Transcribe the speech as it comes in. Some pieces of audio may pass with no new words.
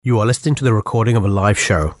You are listening to the recording of a live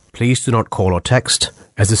show. Please do not call or text,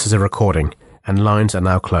 as this is a recording, and lines are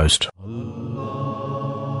now closed.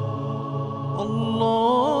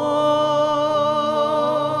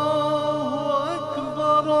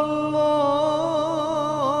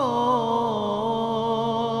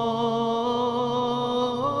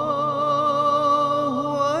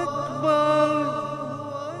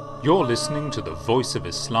 You're listening to the Voice of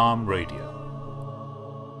Islam Radio,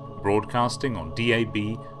 broadcasting on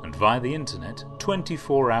DAB and via the internet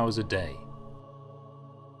 24 hours a day.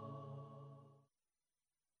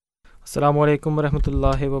 Assalamu alaikum wa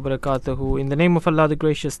rahmatullahi wa barakatuhu. In the name of Allah the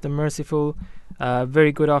Gracious, the Merciful,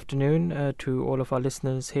 very good afternoon to all of our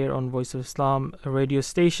listeners here on Voice of Islam radio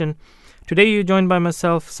station. Today you're joined by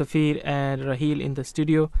myself, Safir, and Raheel in the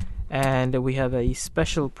studio, and we have a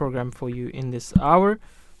special program for you in this hour,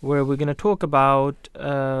 where we're going to talk about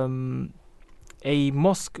a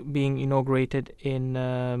mosque being inaugurated in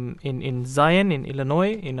Zion, in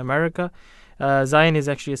Illinois, in America. Zion is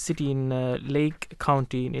actually a city in Lake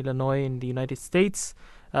County in Illinois in the United States,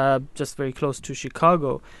 just very close to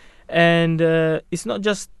Chicago. And it's not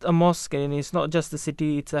just a mosque, and it's not just a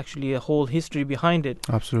city, it's actually a whole history behind it.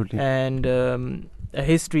 Absolutely. And a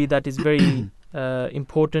history that is very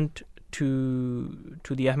important to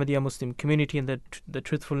the Ahmadiyya Muslim community and the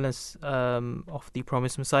truthfulness of the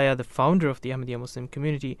promised Messiah, the founder of the Ahmadiyya Muslim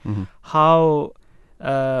community, how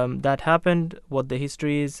that happened, what the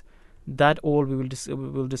history is, that all we will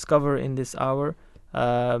discover in this hour.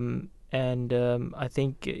 And I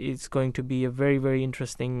think it's going to be a very, very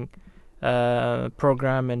interesting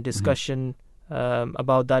program and discussion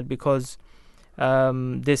about that, because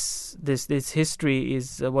this history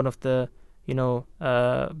is one of the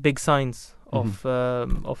big signs of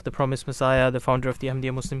the promised Messiah, the founder of the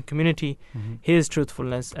Ahmadiyya Muslim community, his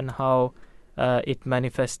truthfulness, and how it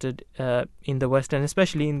manifested in the West, and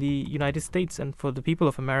especially in the United States and for the people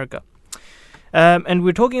of America. And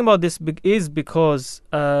we're talking about this because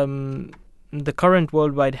the current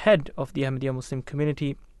worldwide head of the Ahmadiyya Muslim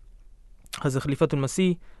community, Hazrat Khalifatul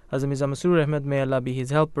Masih, Hazrat Mirza Masroor Ahmad, may Allah be his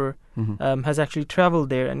helper, has actually traveled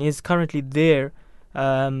there and is currently there,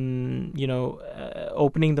 opening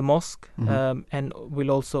the mosque, and will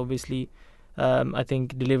also obviously, I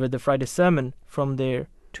think, deliver the Friday sermon from there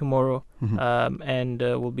tomorrow, and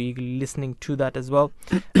we'll be listening to that as well.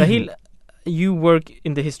 Raheel, you work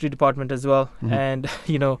in the history department as well, and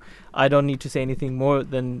I don't need to say anything more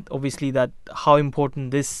than obviously that how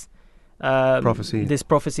important this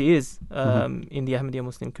prophecy is in the Ahmadiyya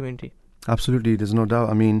Muslim community. Absolutely, there's no doubt.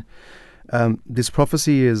 I mean, this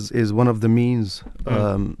prophecy is one of the means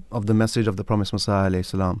of the message of the promised Messiah alayhi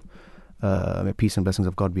salam. May peace and blessings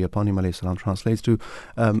of God be upon him alayhi salam, translates to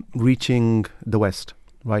reaching the West,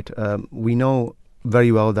 right? We know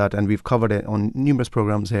very well that, and we've covered it on numerous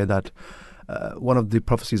programs here, that one of the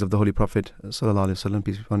prophecies of the Holy Prophet sallallahu alaihi wasallam,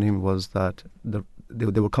 peace be upon him, was that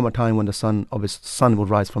there will come a time when the sun of his son will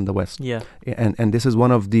rise from the west. Yeah. And this is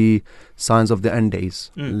one of the signs of the end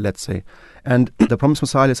days, let's say. And the promised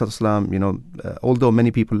Messiah alayhi salam, although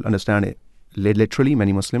many people understand it literally,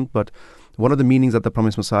 many Muslims, but one of the meanings that the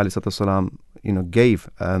promised Messiah alayhi salam, gave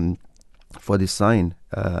for this sign,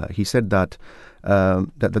 he said that and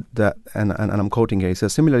I'm quoting here, he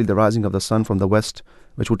says, similarly, the rising of the sun from the west,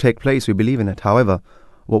 which will take place, we believe in it. However,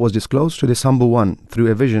 what was disclosed to this humble one through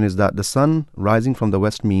a vision is that the sun rising from the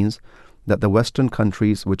west means that the Western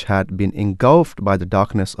countries which had been engulfed by the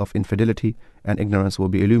darkness of infidelity and ignorance will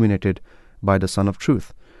be illuminated by the sun of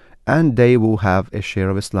truth, and they will have a share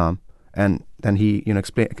of Islam. And then he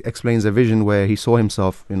explains a vision where he saw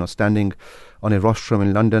himself standing on a rostrum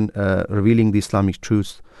in London, revealing the Islamic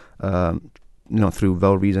truths through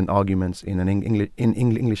well-reasoned arguments in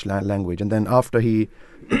English language. And then after he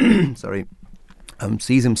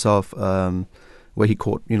sees himself where he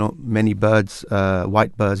caught many birds,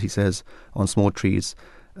 white birds, he says, on small trees,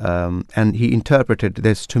 and he interpreted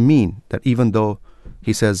this to mean that even though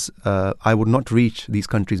he says, I would not reach these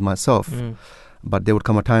countries myself, but there would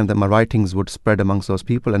come a time that my writings would spread amongst those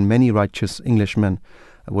people, and many righteous Englishmen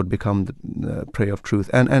would become the prey of truth.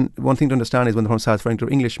 And one thing to understand is when the Prophet is referring to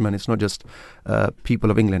Englishmen, it's not just people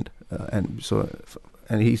of England, and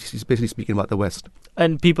he's basically speaking about the West.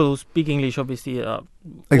 And people who speak English, obviously, all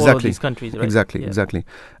of these countries, right? Exactly.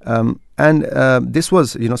 And this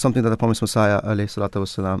was, something that the promised Messiah alayhi salatu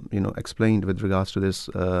wasalam, explained with regards to this.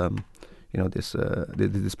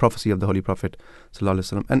 This prophecy of the Holy Prophet sallallahu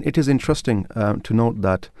alaihi wasallam. And it is interesting to note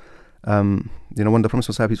that when the Promised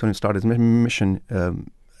Messiah started his mission,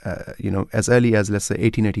 as early as, let's say,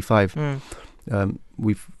 1885,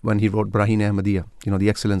 when he wrote Braheen Ahmadiyya, the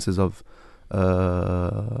excellences of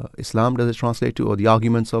Islam, does it translate to, or the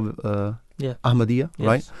arguments of Ahmadiyya, Yes.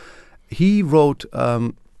 right? He wrote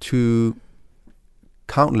to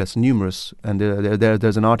numerous, and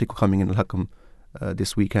there's an article coming in Al-Hakam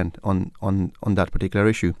this weekend on that particular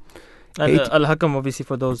issue. And Al-Hakam, obviously,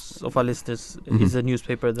 for those of our listeners, is a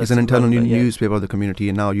newspaper. That's it's an internal run by- newspaper of the community,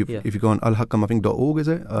 and now if you go on Al-Hakam, I think .org, is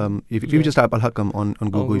it? If you just type Al-Hakam on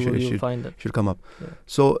Google, you'll find it. should come up. Yeah.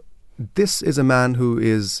 So this is a man who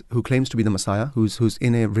claims to be the Messiah, who's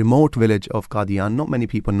in a remote village of Qadian. Not many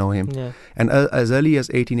people know him. Yeah. And as early as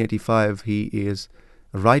 1885, he is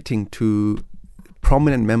writing to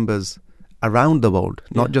prominent members around the world,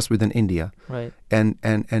 not just within India, Right.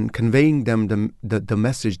 and conveying them the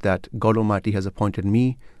message that God Almighty has appointed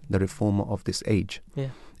me the reformer of this age. Yeah.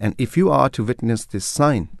 And if you are to witness this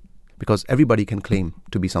sign, because everybody can claim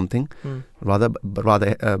to be something,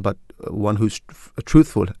 but one who's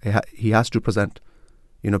truthful, he has to present,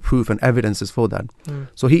 proof and evidences for that.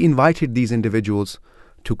 So he invited these individuals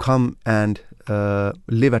to come and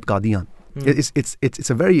live at Qadian. It's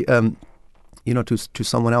a very to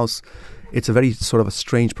someone else, it's a very sort of a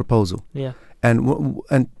strange proposal. Yeah. And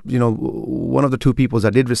one of the two people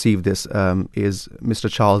that did receive this is Mr.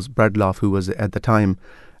 Charles Bradlaugh, who was at the time,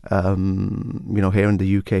 here in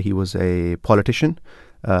the UK, he was a politician,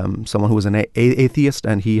 someone who was an atheist,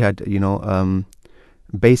 and he had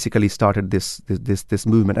basically started this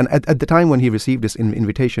movement. And at the time when he received this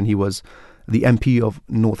invitation, he was the MP of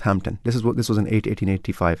Northampton. This was in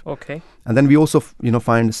 1885. Okay. And then we also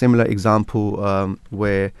find a similar example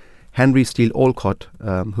where Henry Steele Olcott,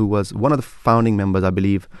 who was one of the founding members, I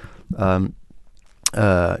believe, the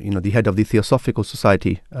head of the Theosophical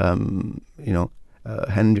Society, Henry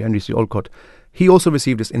Steele Olcott, he also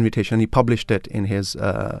received this invitation. He published it in his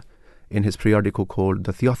periodical called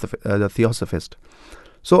the Theosophist.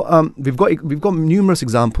 So we've got numerous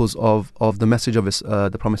examples of the message of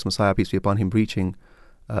the promised Messiah, peace be upon him, reaching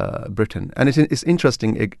Britain. And it's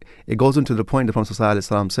interesting. It goes into the point the Prophet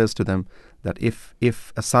ﷺ says to them that if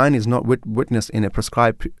a sign is not witnessed in a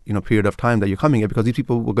prescribed period of time that you're coming here, because these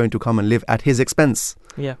people were going to come and live at his expense,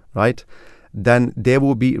 right? Then they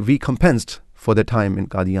will be recompensed for their time in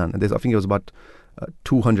Qadian. And I think it was about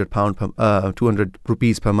 £200 200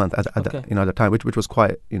 rupees per month at the time, which was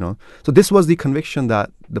quite, So this was the conviction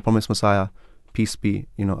that the promised Messiah, peace be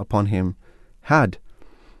upon him, had.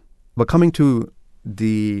 But coming to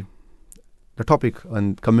the topic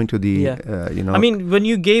and coming to the I mean, when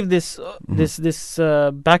you gave this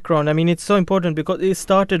background, I mean, it's so important because it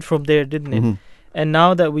started from there, didn't it? And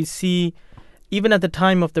now that we see, even at the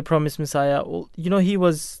time of the promised Messiah, he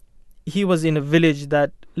was in a village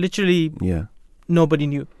that literally nobody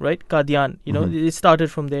knew, right? Qadian, it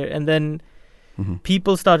started from there, and then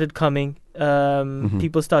people started coming,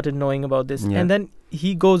 people started knowing about this, and then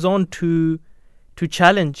he goes on to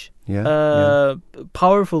challenge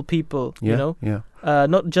powerful people,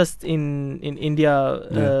 not just in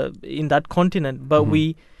India, in that continent, but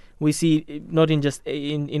we see not in just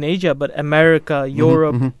in Asia, but America,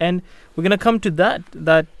 Europe, and we're gonna come to that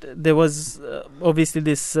there was obviously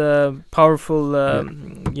this powerful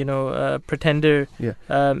pretender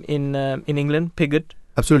in England, Pigott.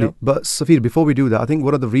 Absolutely. But Safir, before we do that, I think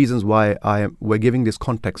one of the reasons why we're giving this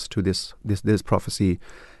context to this prophecy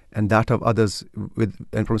and that of others,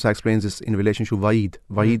 and Prophet explains this in relation to Wa'id.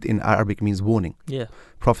 Wa'id in Arabic means warning. Yeah.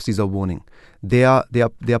 Prophecies are warning. They are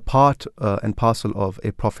part and parcel of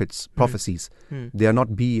a prophet's prophecies. They are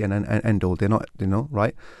not be and end all. They're not,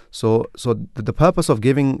 right? So the purpose of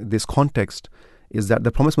giving this context is that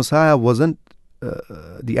the promised Messiah wasn't,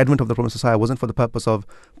 the advent of the promised Messiah wasn't for the purpose of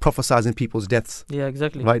prophesizing people's deaths. Yeah,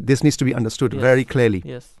 exactly. Right? This needs to be understood very clearly.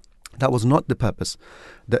 Yes. That was not the purpose.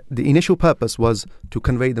 The initial purpose was to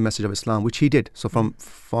convey the message of Islam, which he did. So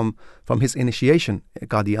from his initiation,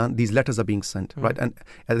 Qadian, these letters are being sent, right? And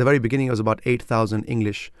at the very beginning, it was about 8,000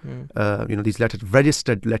 English, these letters,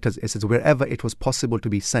 registered letters. It says wherever it was possible to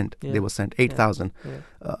be sent, they were sent. 8,000.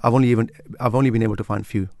 I've only been able to find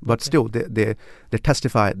few, but still, they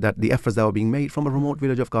testify that the efforts that were being made from a remote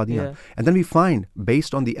village of Qadian. And then we find,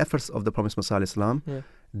 based on the efforts of the Promised Messiah Islam,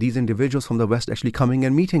 these individuals from the West actually coming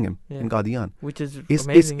and meeting him in Qadian. Which is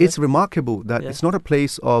amazing. It's remarkable that it's not a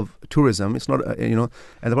place of tourism. It's not, and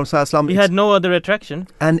the Prophet Islam. He had no other attraction.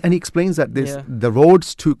 And he explains that the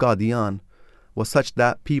roads to Qadian was such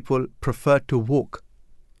that people preferred to walk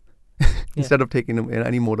instead of taking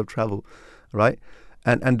any mode of travel, right?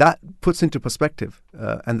 And that puts into perspective.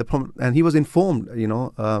 And he was informed,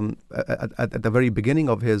 at the very beginning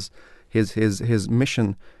of his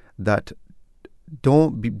mission that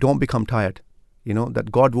don't become tired,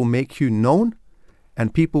 that God will make you known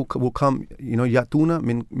and people will come, yatuna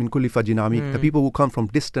min kulli fajjin amiq, the people who come from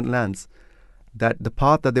distant lands, that the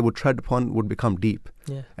path that they would tread upon would become deep.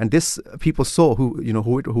 Yeah. And this people saw who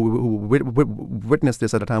witnessed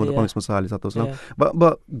this at the time of the Promised Messiah. Yeah.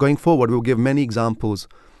 But going forward, we'll give many examples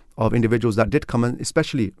of individuals that did come, and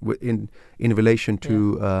especially in relation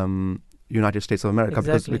to United States of America,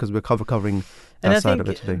 because we're covering that side of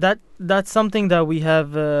it today. That's something that we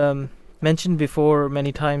have mentioned before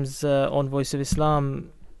many times on Voice of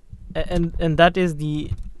Islam, and that is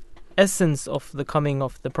the essence of the coming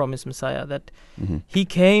of the Promised Messiah, that he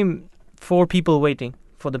came for people waiting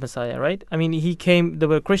for the Messiah, right? I mean, he came, there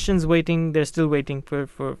were Christians waiting, they're still waiting for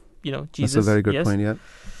Jesus. That's a very good point, yeah.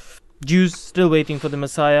 Jews still waiting for the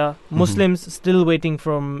Messiah, Muslims still waiting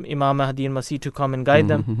from Imam Mahdi and Masih to come and guide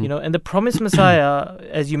them, and the Promised Messiah,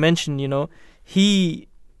 as you mentioned, he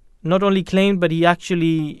not only claimed, but he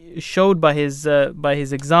actually showed by his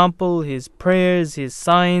example, his prayers, his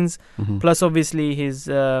signs, plus obviously his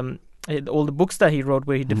all the books that he wrote,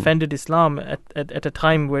 where he defended Islam at a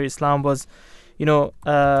time where Islam was,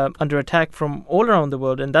 under attack from all around the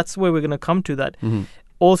world, and that's where we're going to come to that.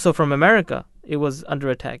 Also from America, it was under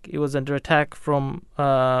attack. It was under attack from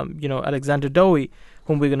Alexander Dowie,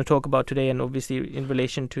 whom we're going to talk about today, and obviously in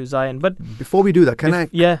relation to Zion. But before we do that, can I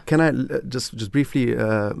just briefly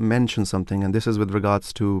mention something? And this is with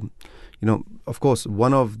regards to, of course,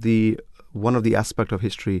 one of the aspect of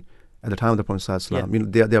history at the time of the Prophet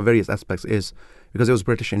ﷺ, there are various aspects. Is because it was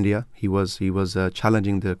British India. He was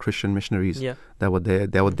challenging the Christian missionaries that were there.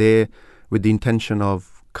 They were there with the intention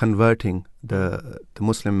of converting the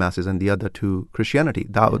Muslim masses and the other to Christianity.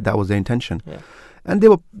 That was their intention. Yeah. And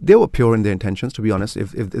they were pure in their intentions, to be honest.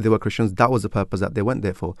 If they were Christians, that was the purpose that they went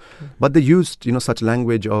there for. But they used, such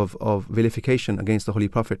language of vilification against the Holy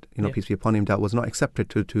Prophet, peace be upon him, that was not accepted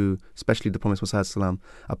to especially the Prophet Muhammad.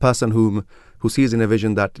 A person who sees in a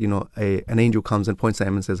vision that an angel comes and points at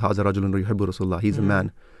him and says, "Haza rajulun yuhibbu Rasulullah." He's a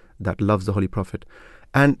man that loves the Holy Prophet.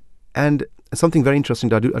 And something very interesting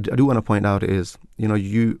that I do want to point out is,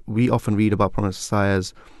 we often read about Prophet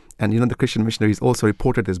Messiahs. And, the Christian missionaries also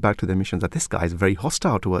reported this back to their missions, that this guy is very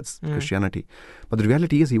hostile towards Christianity. But the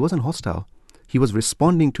reality is he wasn't hostile. He was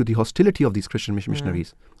responding to the hostility of these Christian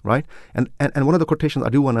missionaries, right? And one of the quotations I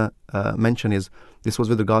do want to mention is, this was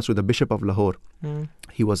with regards to the Bishop of Lahore.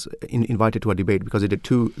 He was invited to a debate because he did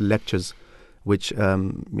 2 lectures which,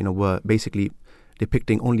 were basically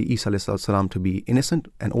depicting only Isa alayhi salam to be innocent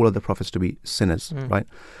and all other prophets to be sinners, right?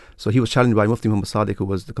 So he was challenged by Mufti Muhammad Sadiq, who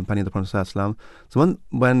was the companion of the Prophet ﷺ. So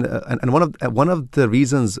one of the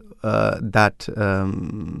reasons that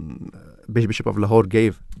Bishop of Lahore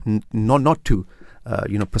gave not to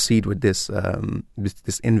proceed with this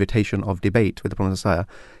invitation of debate with the Prophet Messiah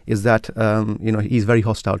is that he's very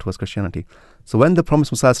hostile towards Christianity. So when the Prophet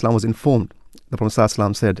ﷺ was informed, the Prophet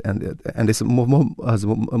ﷺ said, and this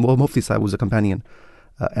Mufti Sahib was a companion,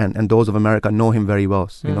 and those of America know him very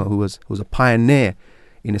well, who was a pioneer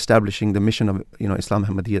in establishing the mission of Islam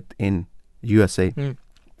Ahmadiyyat in USA,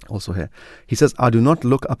 also here. He says, "I do not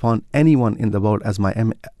look upon anyone in the world as my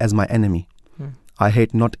enemy. I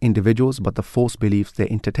hate not individuals, but the false beliefs they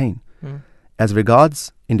entertain. As with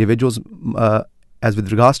regards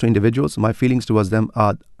to individuals, my feelings towards them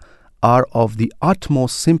are of the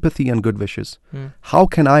utmost sympathy and good wishes. How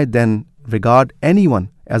can I then regard anyone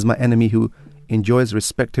as my enemy who enjoys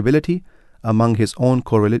respectability among his own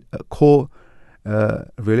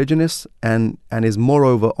religionists and is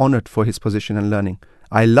moreover honored for his position and learning?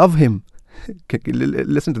 I love him."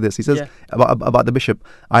 Listen to this. He says about the bishop,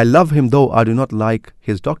 "I love him though I do not like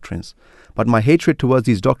his doctrines. But my hatred towards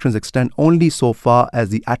these doctrines extend only so far as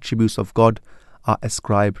the attributes of God are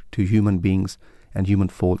ascribed to human beings and human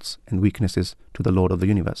faults and weaknesses to the Lord of the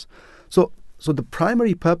universe." So the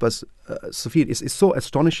primary purpose, Safir, is so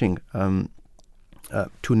astonishing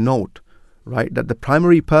to note, right? That the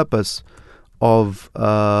primary purpose of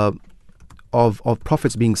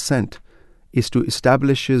prophets being sent is to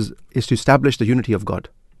establish the unity of God,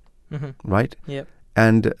 right? Yep.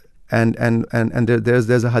 And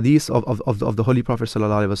there's a hadith of the Holy Prophet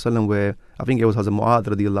sallallahu alaihi wasallam where I think it was Hazrat Mu'adh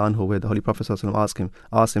radiyallahu anhu, where the Holy Prophet sallallahu alaihi wasallam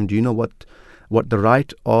asked him, "Do you know what the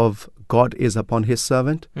right of God is upon His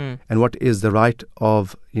servant, and what is the right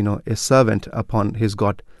of a servant upon his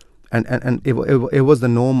God?" And it was the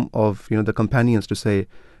norm of the companions to say,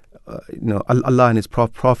 Allah and His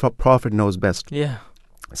Prophet knows best. Yeah.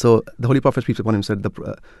 So the Holy Prophet, peace be upon him, said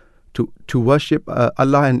to worship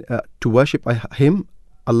Allah and to worship Him,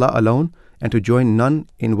 Allah alone, and to join none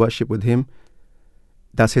in worship with Him,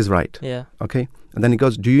 that's His right. Yeah. Okay. And then he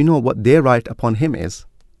goes, "Do you know what their right upon Him is?"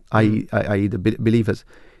 i.e. the believers.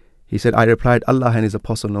 He said, I replied, Allah and His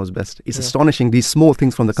Apostle knows best. It's Yeah. astonishing, these small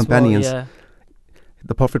things from the companions. Yeah.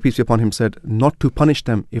 The Prophet, peace be upon him, said not to punish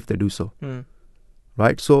them if they do so. Mm.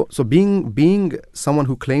 Right? So being someone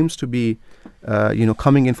who claims to be,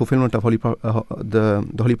 coming in fulfillment of the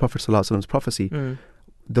Holy Prophet Sallallahu Alaihi Wasallam's prophecy, Mm.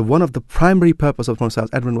 the one of the primary purpose of Prophet Sallallahu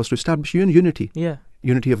Alaihi Wasallam's advent was to establish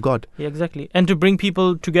unity of God. Yeah, exactly. And to bring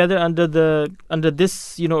people together under this,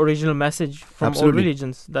 original message from all Absolutely.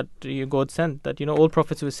 religions that God sent, that, all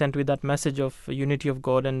prophets were sent with that message of unity of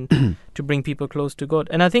God and to bring people close to God.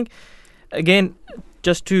 And I think, again,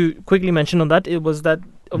 just to quickly mention on that, it was that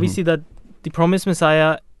obviously that the promised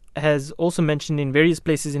Messiah has also mentioned in various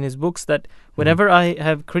places in his books that whenever I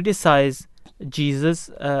have criticized Jesus,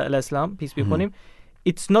 alayhi salam, peace be upon him,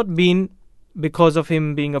 it's not been because of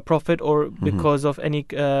him being a prophet or because of any,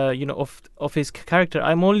 of his character.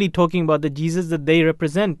 I'm only talking about the Jesus that they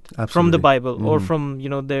represent from Absolutely. the Bible or from,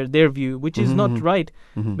 their view, which is not right,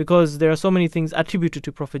 because there are so many things attributed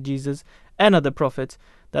to Prophet Jesus and other prophets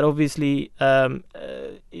that obviously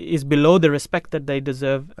is below the respect that they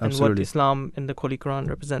deserve and what Absolutely. Islam and the Holy Quran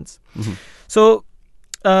represents. So,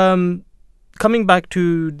 coming back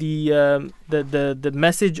to the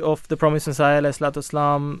message of the promised Messiah, alayhi salatu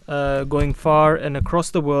wasalam, going far and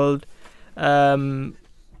across the world,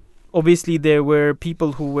 obviously there were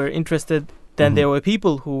people who were interested. Then there were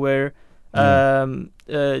people who were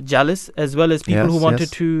jealous, as well as people who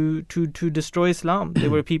wanted to destroy Islam. There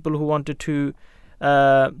were people who wanted to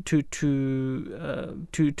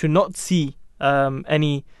not see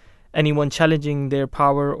anyone challenging their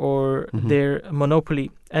power or their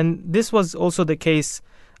monopoly. And this was also the case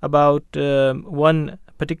about one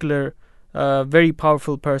particular very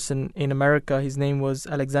powerful person in America. His name was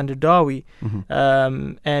Alexander Dowie.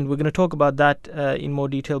 And we're going to talk about that in more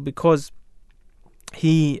detail, because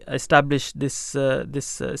he established this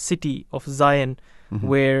city of Zion,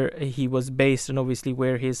 where he was based, and obviously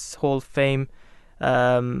where his whole fame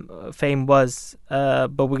was.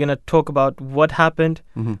 But we're going to talk about what happened,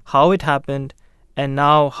 how it happened, and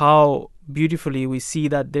now how beautifully we see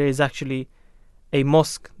that there is actually a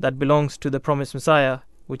mosque that belongs to the promised Messiah,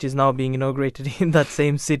 which is now being inaugurated in that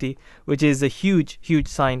same city, which is a huge, huge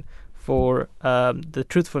sign for the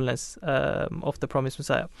truthfulness of the promised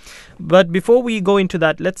Messiah. But before we go into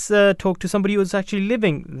that, let's talk to somebody who's actually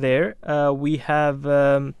living there. We have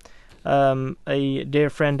a dear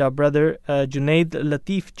friend, our brother, Junaid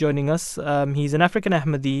Latif, joining us. He's an African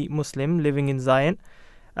Ahmadi Muslim living in Zion.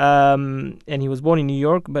 And he was born in New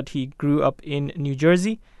York, but he grew up in New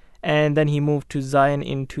Jersey. And then he moved to Zion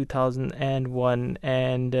in 2001.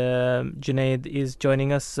 And Junaid is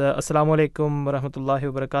joining us. Assalamu alaikum wa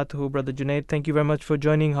rahmatullahi wa barakatuhu. Brother Junaid, thank you very much for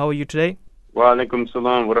joining. How are you today? Wa alaikum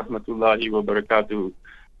salam wa rahmatullahi wa barakatuhu.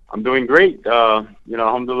 I'm doing great.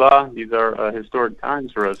 Alhamdulillah, these are historic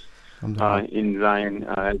times for us in Zion.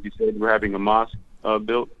 As you said, we're having a mosque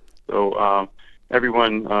built. So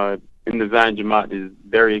everyone in the Zion Jamaat is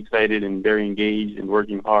very excited and very engaged and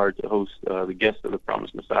working hard to host the guests of the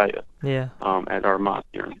promised Messiah at our mosque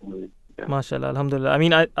here in Zion. Yeah. MashaAllah, alhamdulillah. I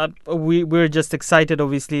mean, we're just excited,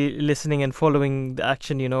 obviously, listening and following the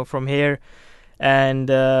action, from here. And,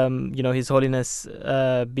 His Holiness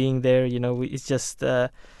being there, it just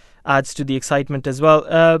adds to the excitement as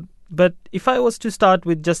well. But if I was to start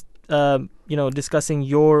with just, discussing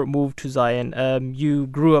your move to Zion, you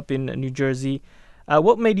grew up in New Jersey.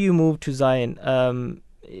 What made you move to Zion? That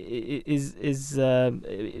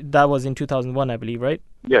was in 2001, I believe, right?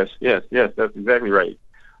 Yes, that's exactly right.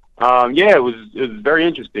 It was very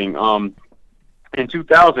interesting. In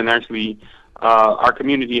 2000, actually, our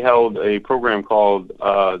community held a program called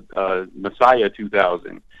Messiah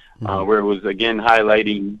 2000, where it was again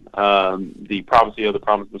highlighting the prophecy of the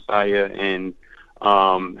promised Messiah and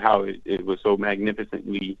how it was so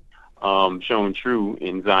magnificently shown true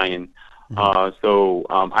in Zion. So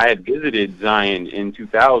I had visited Zion in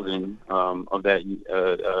 2000 of that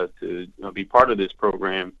to be part of this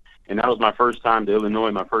program, and that was my first time to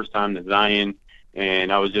Illinois, my first time to Zion,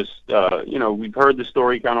 and I was just we've heard the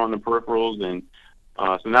story kind of on the peripherals, and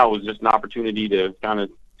so now it was just an opportunity to kind of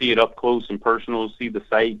see it up close and personal, see the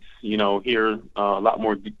sights, hear a lot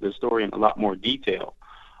more the story in a lot more detail.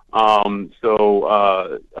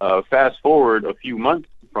 So fast forward a few months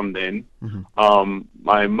from then,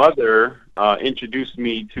 my mother introduced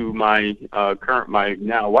me to my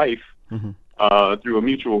now wife through a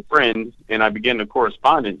mutual friend, and I began a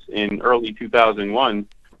correspondence in early 2001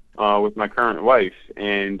 with my current wife.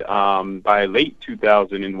 And by late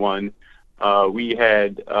 2001, we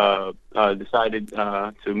had decided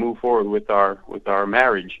to move forward with our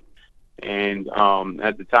marriage. And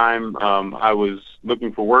at the time, I was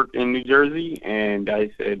looking for work in New Jersey, and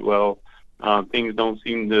I said, well, things don't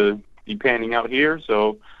seem to be panning out here,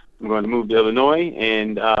 so I'm going to move to Illinois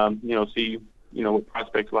and, see, what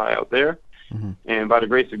prospects lie out there. Mm-hmm. And by the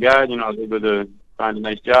grace of God, I was able to find a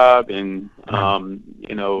nice job, and,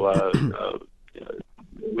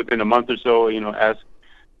 within a month or so, ask,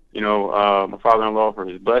 my father-in-law for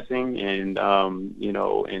his blessing, and,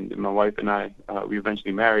 and my wife and I, we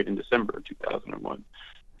eventually married in December of 2001.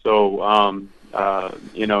 So, and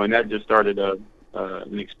that just started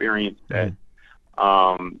an experience that,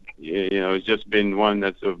 it's just been one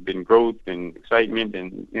that's been growth and excitement,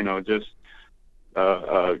 and,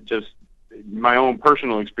 just my own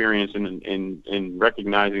personal experience in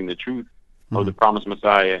recognizing the truth of the promised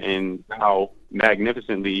Messiah and how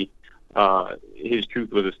magnificently his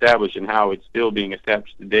truth was established and how it's still being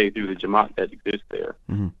established today through the Jamaat that exists there.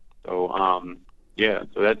 Mm-hmm. So,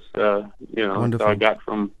 so that's, that's how I got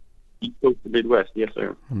from East Coast to Midwest. Yes,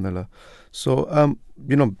 sir. Alhamdulillah. So,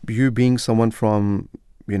 you being someone from,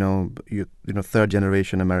 third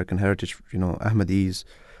generation American heritage, Ahmadis,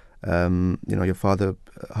 your father,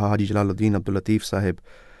 Haji Jalaluddin Abdul Latif Sahib,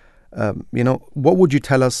 what would you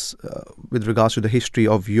tell us with regards to the history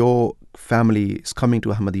of your families coming to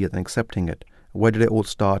Ahmadiyyat and accepting it? Where did it all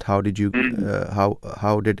start? How did you,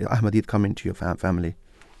 how did Ahmadiyyat come into your family?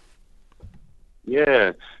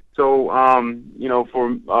 Yeah. So, for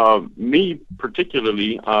me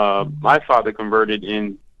particularly, my father converted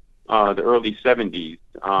in the early 70s.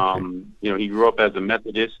 He grew up as a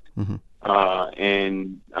Methodist, Mm-hmm.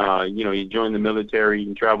 and he joined the military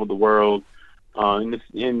and traveled the world. In the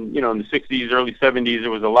 60s, early 70s,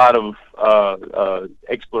 there was a lot of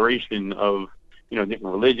exploration of different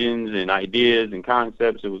religions and ideas and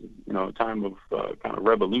concepts. It was a time of kind of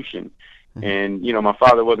revolution, and my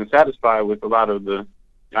father wasn't satisfied with a lot of the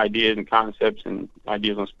ideas and concepts and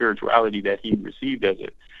ideas on spirituality that he received as a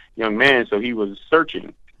young man. So he was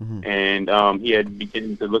searching, and he had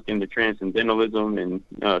begun to look into transcendentalism and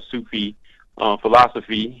Sufi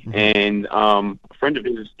philosophy, and a friend of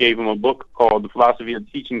his gave him a book called The Philosophy and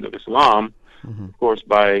Teachings of Islam, of course,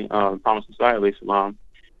 by Promised Messiah alayhi salam.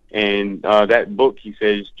 And that book, he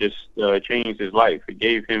says, just changed his life. It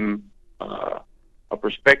gave him a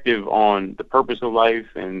perspective on the purpose of life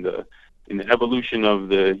and the evolution of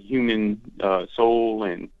the human soul,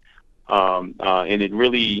 and it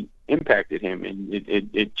really impacted him, and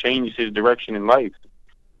it changed his direction in life.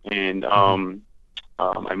 And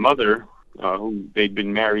my mother, who they'd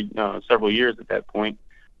been married several years at that point,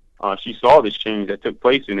 she saw this change that took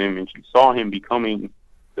place in him, and she saw him becoming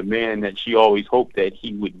the man that she always hoped that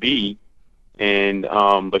he would be, and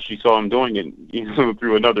but she saw him doing it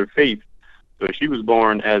through another faith. So she was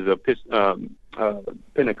born as a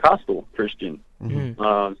Pentecostal Christian.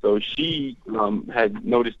 Mm-hmm. So she had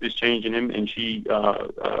noticed this change in him, and she saw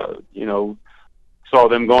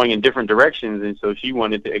them going in different directions, and so she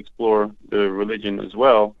wanted to explore the religion as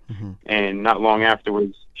well. And not long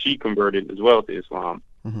afterwards, she converted as well to Islam.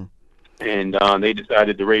 And they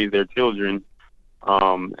decided to raise their children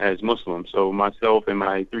as Muslims. So myself and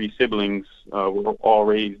my three siblings were all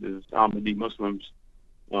raised as Ahmadi Muslims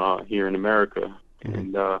here in America.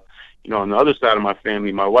 And on the other side of my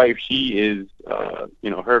family, my wife, she is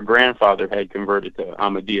her grandfather had converted to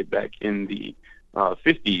Ahmadiyyat back in the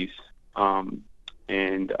 50s.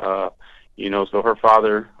 So her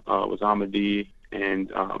father was Ahmadi, and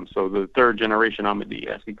so the third generation Ahmadi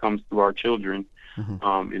actually comes through our children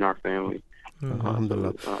in our family.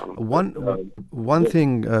 Alhamdulillah. One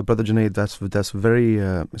thing, Brother Junaid, that's very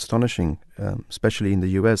astonishing, especially in the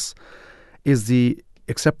U.S., is the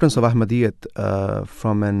acceptance of Ahmadiyyat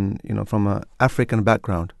from an African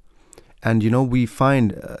background. And we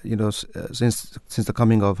find since the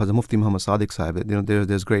coming of Hazrat Mufti Muhammad Sadiq Sahib,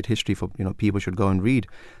 there's great history for people should go and read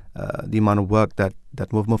the amount of work that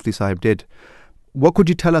Mufti Sahib did. What could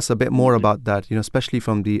you tell us a bit more about that? Especially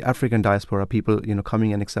from the African diaspora, people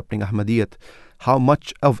coming and accepting Ahmadiyyat. How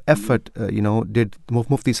much of effort did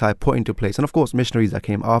Mufti Sahib put into place? And of course, missionaries that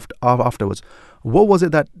came afterwards. What was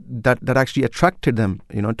it that actually attracted them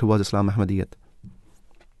towards Islam, Ahmadiyyat?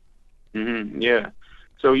 Yeah.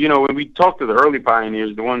 So, when we talk to the early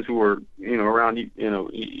pioneers, the ones who were, around,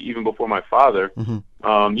 even before my father,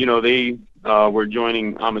 they were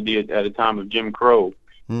joining Ahmadiyyat at a time of Jim Crow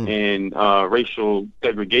and racial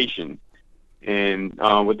segregation. And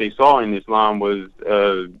what they saw in Islam was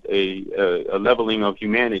a leveling of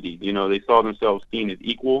humanity. They saw themselves seen as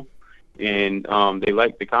equal, and they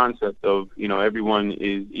liked the concept of, everyone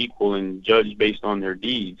is equal and judged based on their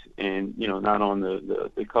deeds, and, not on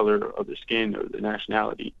the color of their skin or the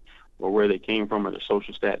nationality or where they came from or their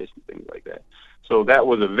social status and things like that. So that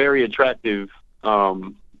was a very attractive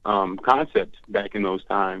concept back in those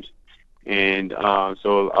times. And early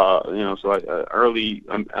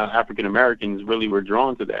African Americans really were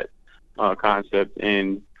drawn to that concept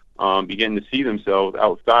and began to see themselves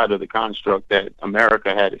outside of the construct that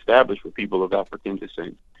America had established for people of African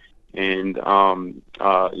descent. And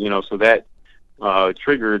so that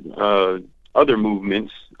triggered other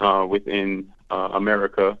movements within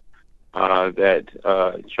America that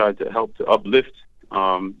tried to help to uplift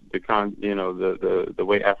the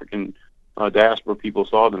way African diaspora people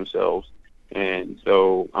saw themselves. And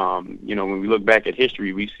so, when we look back at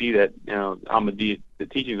history, we see that Ahmadiyya, the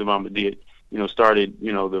teachings of Ahmadiyya, started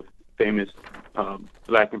the famous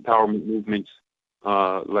Black empowerment movements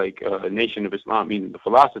like Nation of Islam, meaning the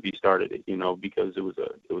philosophy started it, because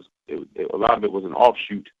a lot of it was an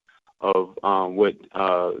offshoot of what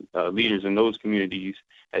leaders in those communities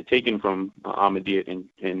had taken from Ahmadiyya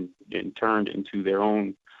and turned into their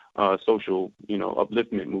own social,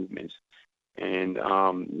 upliftment movements. And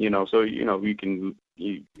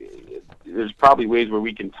there's probably ways where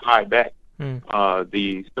we can tie back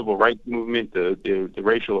the civil rights movement, the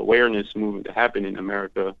racial awareness movement that happened in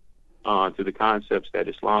America to the concepts that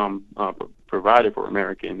Islam provided for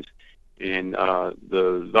Americans. And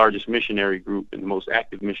the largest missionary group and the most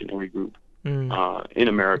active missionary group in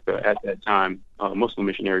America at that time, Muslim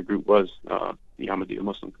missionary group, was the Ahmadiyya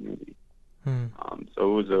Muslim community. So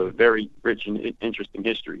it was a very rich and interesting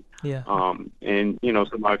history. Yeah.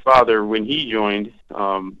 So my father, when he joined,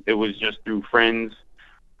 it was just through friends,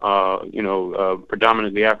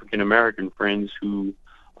 predominantly African American friends who,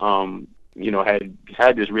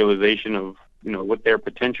 had this realization of, what their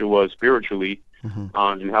potential was spiritually,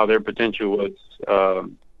 and how their potential was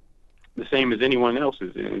the same as anyone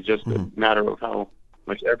else's. And it's just a matter of how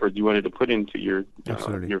much effort you wanted to put into your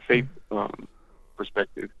faith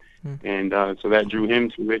perspective. And so that drew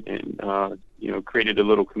him to it, and created a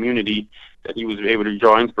little community that he was able to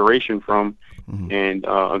draw inspiration from, and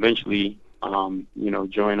eventually, join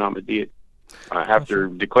Ahmadiyya after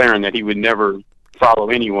declaring that he would never follow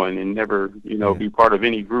anyone and never, be part of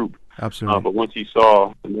any group. Absolutely. But once he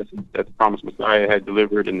saw that the Promised Messiah had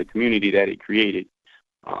delivered in the community that he created,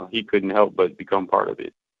 he couldn't help but become part of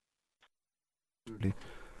it. Absolutely.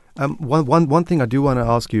 One thing I do want to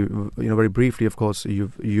ask you, very briefly. Of course,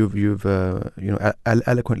 you've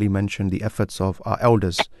eloquently mentioned the efforts of our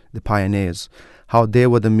elders, the pioneers, how they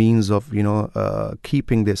were the means of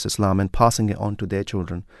keeping this Islam and passing it on to their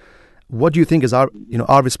children. What do you think is our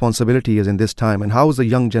responsibility is in this time, and how is the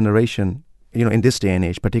young generation, in this day and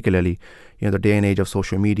age, particularly, the day and age of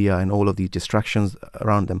social media and all of these distractions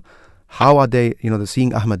around them, how are they, they're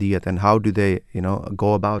seeing Ahmadiyyat, and how do they,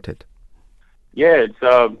 go about it? Yeah, it's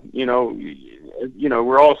we're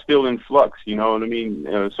all still in flux. You know what I mean?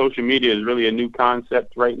 Social media is really a new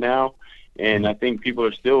concept right now, and I think people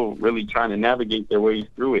are still really trying to navigate their ways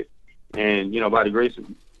through it. And by the grace of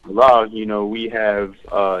Allah, we have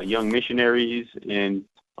young missionaries and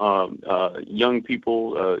young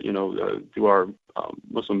people, through our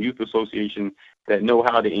Muslim Youth Association that know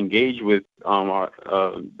how to engage with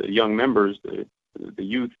the young members, the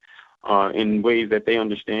youth. In ways that they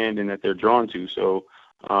understand and that they're drawn to. So,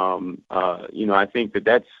 I think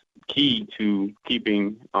that's key to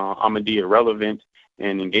keeping Ahmadiyya relevant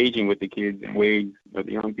and engaging with the kids in ways, or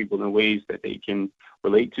the young people in ways that they can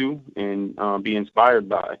relate to and be inspired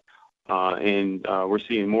by. And we're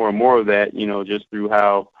seeing more and more of that, just through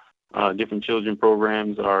how different children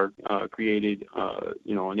programs are created, on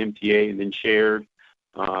MTA and then shared.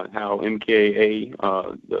 How MKA,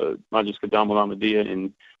 the Majlis Qadam al-Ahmadiyya,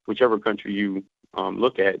 in whichever country you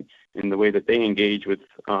look at, in the way that they engage with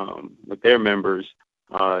their members,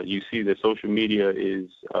 you see that social media is,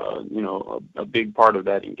 a big part of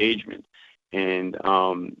that engagement. And,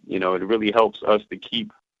 it really helps us to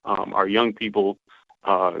keep our young people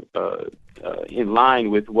in line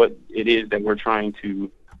with what it is that we're trying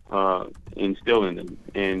to instill in them,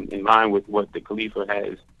 and in line with what the Khalifa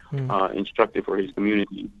has instructed for his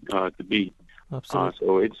community to be.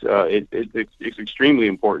 Absolutely. So it's extremely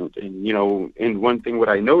important. And and one thing what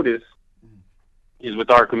I notice is with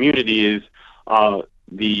our community is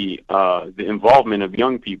the involvement of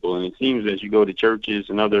young people. And it seems as you go to churches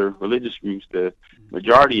and other religious groups, the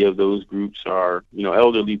majority of those groups are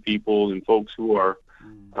elderly people and folks who are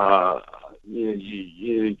up in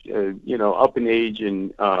age,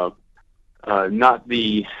 and not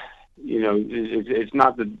the it's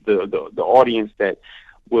not the audience that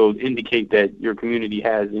will indicate that your community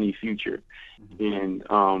has any future. And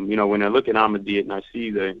when I look at Ahmadiyya and I see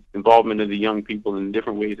the involvement of the young people in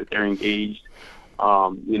different ways that they're engaged,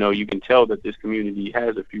 you can tell that this community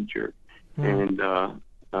has a future, and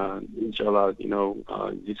inshallah,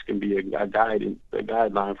 this can be a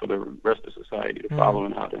guideline for the rest of society to follow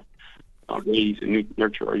and how to raise and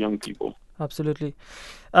nurture our young people. Absolutely.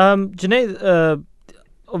 Junaid,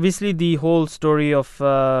 obviously the whole story of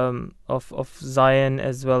Zion,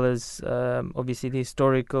 as well as obviously the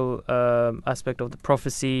historical aspect of the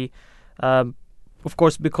prophecy, of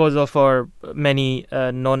course, because of our many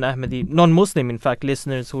non-Muslim, in fact,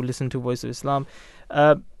 listeners who listen to Voice of Islam.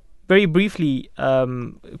 Very briefly,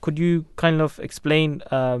 could you kind of explain,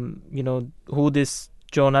 who this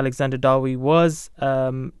John Alexander Dowie was,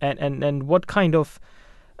 and what kind of,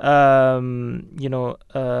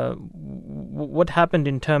 what happened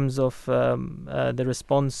in terms of the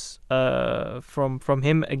response from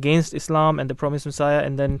him against Islam and the promised Messiah,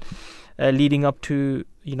 and then leading up to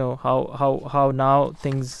how now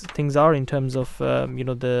things are in terms of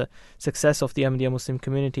the success of the Ahmadiyya Muslim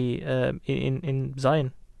community in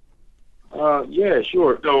Zion. Yeah,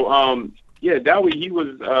 sure. So, Dowie, he was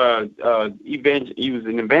he was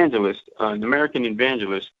an evangelist, an American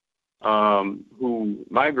evangelist, who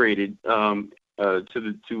migrated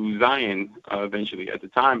to Zion eventually. At the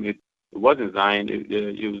time, it wasn't Zion.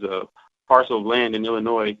 It was a parcel of land in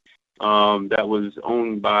Illinois that was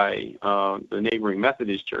owned by the neighboring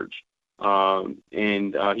Methodist Church,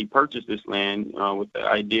 and he purchased this land with the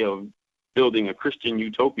idea of building a Christian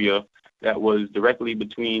utopia that was directly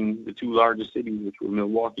between the two largest cities, which were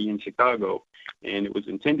Milwaukee and Chicago, and it was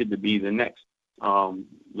intended to be the next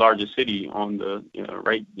largest city on the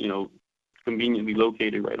conveniently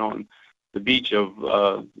located right on the beach of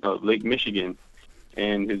Lake Michigan.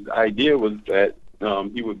 And his idea was that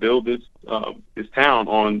he would build this town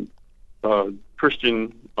on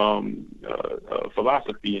Christian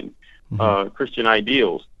philosophy and Christian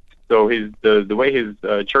ideals. So the way his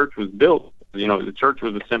church was built, the church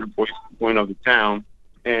was the center point of the town,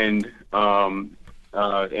 and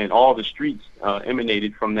all the streets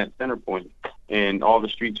emanated from that center point, and all the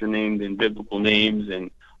streets are named in biblical names,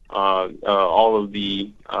 and all of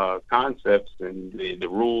the concepts and the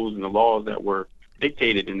rules and the laws that were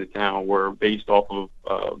dictated in the town were based off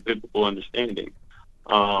of biblical understanding.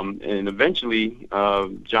 And eventually,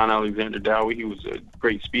 John Alexander Dowie, he was a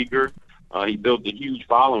great speaker. He built a huge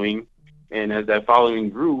following. And as that following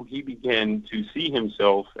grew, he began to see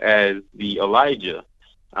himself as the Elijah,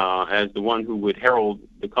 as the one who would herald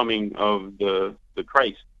the coming of the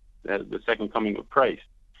Christ, as the second coming of Christ.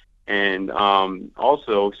 And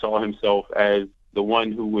also saw himself as the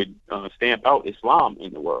one who would stamp out Islam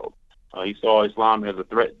in the world. He saw Islam as a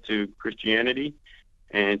threat to Christianity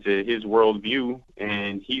and to his worldview,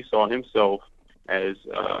 and he saw himself as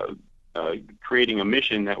creating a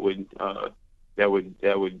mission that would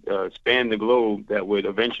span the globe, that would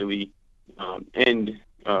eventually end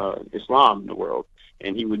Islam in the world.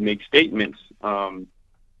 And he would make statements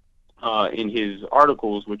in his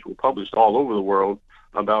articles, which were published all over the world,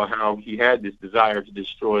 about how he had this desire to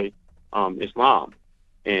destroy Islam.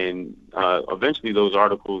 And eventually those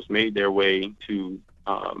articles made their way to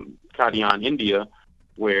Qadian, India,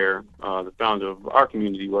 where the founder of our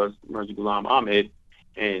community was, Mirza Ghulam Ahmad.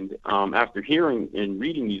 And after hearing and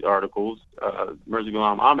reading these articles, Mirza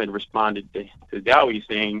Ghulam Ahmad responded to Dowie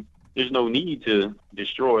saying, there's no need to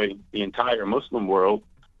destroy the entire Muslim world.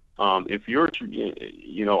 If you're,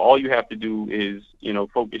 all you have to do is,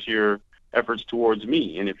 focus your efforts towards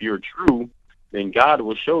me. And if you're true, then God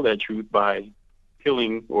will show that truth by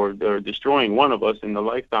killing or destroying one of us in the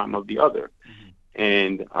lifetime of the other.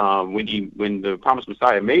 And when the promised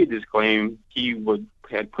Messiah made this claim, he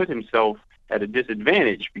had put himself at a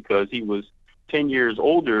disadvantage because he was 10 years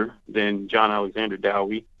older than John Alexander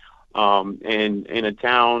Dowie, and in a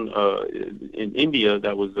town in India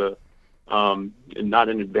that was not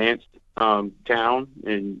an advanced town,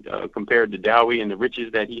 and compared to Dowie and the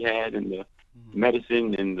riches that he had and the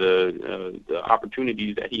medicine and the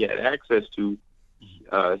opportunities that he had access to,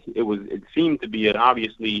 it seemed to be an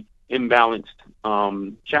obviously imbalanced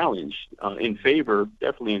challenge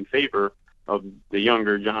definitely in favor of the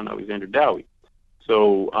younger John Alexander Dowie.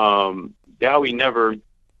 So Dowie never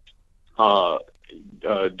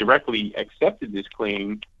directly accepted this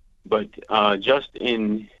claim, but just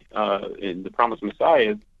in the Promised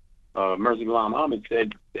Messiah, Mirza Ghulam Ahmad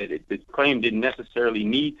said that the claim didn't necessarily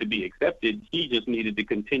need to be accepted. He just needed to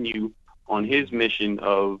continue on his mission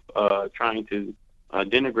of trying to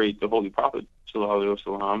denigrate the Holy Prophet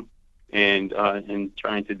ﷺ and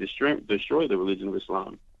trying to destroy the religion of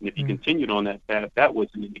Islam. And if he continued on that path, that was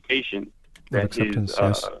an indication that acceptance,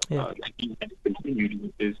 his yes. that he had continued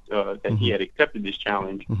with this, that he had accepted this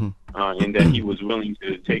challenge, Mhm. and that he was willing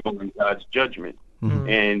to take on God's judgment. Mhm.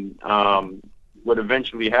 And what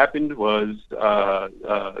eventually happened was, as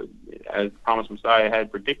the promised Messiah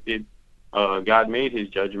had predicted, God made his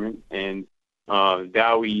judgment, and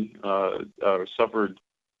Dowie suffered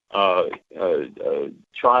trial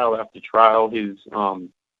after trial. It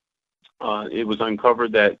was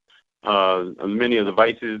uncovered that many of the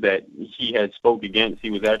vices that he had spoke against, he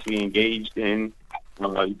was actually engaged in.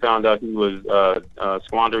 He found out he was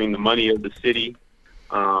squandering the money of the city,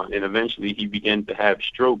 and eventually he began to have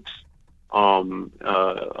strokes,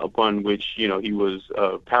 upon which he was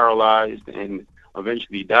paralyzed and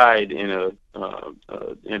eventually died in a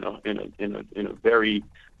very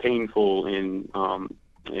painful and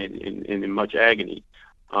in much agony.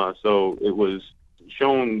 So it was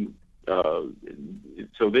shown.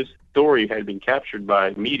 So this story had been captured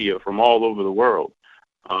by media from all over the world.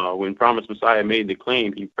 When Promised Messiah made the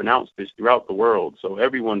claim, he pronounced this throughout the world. So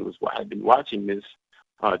everyone had been watching this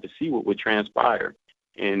to see what would transpire.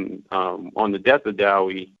 And on the death of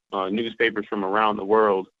Dowie, newspapers from around the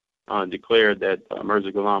world declared that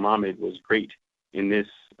Mirza Ghulam Ahmad was great in this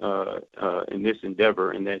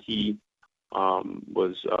endeavor, and that he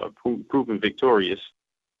was proven victorious.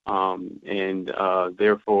 And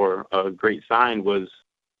therefore, a great sign was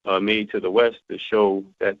made to the West to show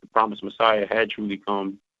that the promised Messiah had truly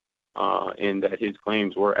come, and that his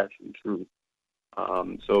claims were actually true.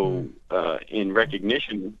 So, in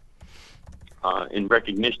recognition of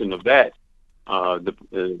that, the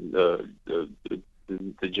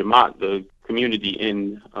Jamaat, the community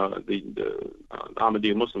in the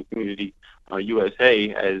Ahmadiyya Muslim community, USA,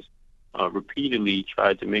 has repeatedly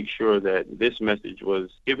tried to make sure that this message was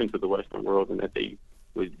given to the Western world, and that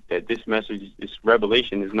this message, this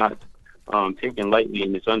revelation, is not taken lightly,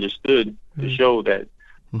 and it's understood to show that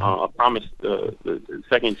a promise, the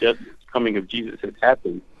second coming of Jesus has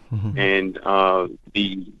happened, and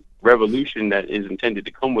the revolution that is intended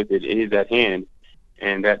to come with it is at hand,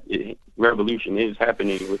 and that revolution is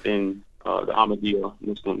happening within the Ahmadiyya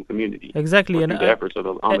Muslim community. Exactly, and the efforts of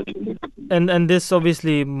the Ahmadiyya and this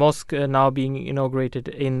obviously mosque now being inaugurated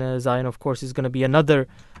in Zion, of course, is going to be another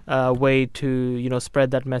way to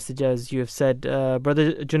spread that message, as you have said.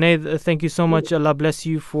 Brother Junaid, thank you so much. Allah bless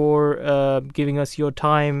you for giving us your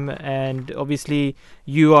time, and obviously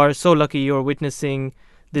you are so lucky you're witnessing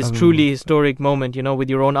this truly historic moment, with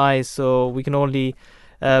your own eyes. So we can only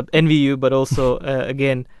envy you, but also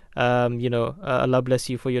again, Allah bless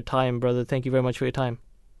you for your time, brother. Thank you very much for your time.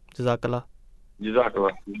 Jazakallah.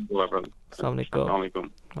 Jazakallah, brother. Assalamu alaikum.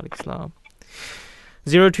 Alaikum. Salam.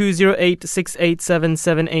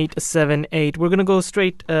 0208-687-7878. We're going to go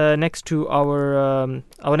straight next to our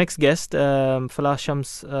next guest, Falah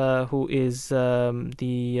Shams, who is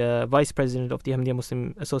the Vice President of the Ahmadiyya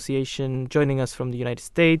Muslim Association, joining us from the United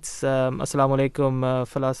States. Assalamu alaikum,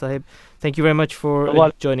 Falah Sahib. Thank you very much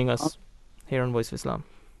for joining us here on Voice of Islam.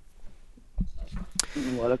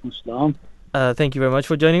 Walaikum salam. Thank you very much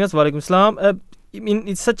for joining us. Walaikum salam. I mean,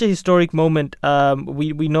 it's such a historic moment.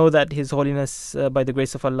 We know that His Holiness, by the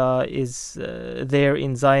grace of Allah, is there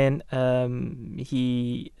in Zion.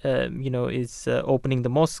 He, is opening the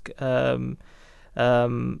mosque.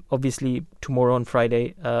 Obviously, tomorrow on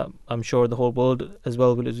Friday, I'm sure the whole world as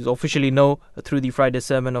well will officially know through the Friday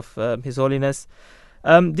sermon of His Holiness.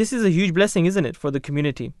 This is a huge blessing, isn't it, for the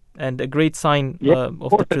community, and a great sign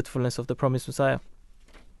of the truthfulness of the promised Messiah.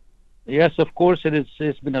 Yes, of course it is.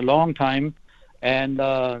 It's been a long time. And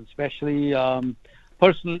especially on a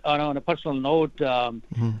personal note,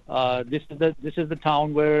 this is the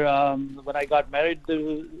town where when I got married,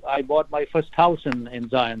 I bought my first house in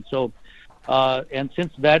Zion. So, and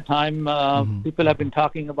since that time, people have been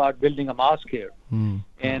talking about building a mosque here.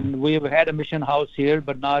 And we have had a mission house here,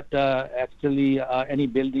 but not actually any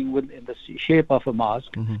building in the shape of a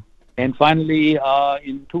mosque. And finally,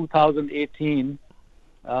 in 2018.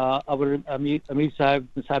 Our Amir Sahib,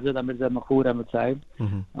 Sahibzada Mirza Makhur Ahmad Sahib,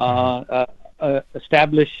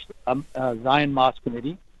 established Zion Mosque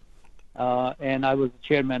Committee, and I was the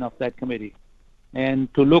chairman of that committee. And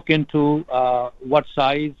to look into what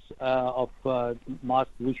size of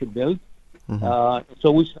mosque we should build.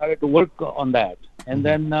 So we started to work on that. And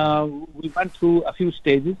then we went through a few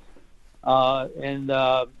stages. And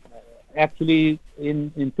actually,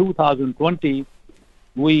 in 2020,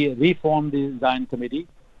 we reformed the Zion Committee,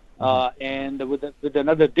 and with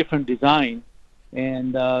another different design,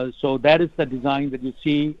 and so that is the design that you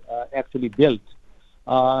see actually built.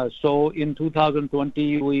 So in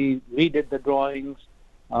 2020, we redid the drawings.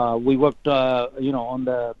 We worked, on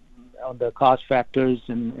the cost factors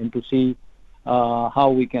and to see how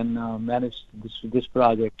we can manage this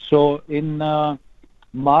project. So in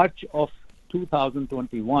March of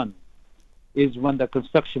 2021 is when the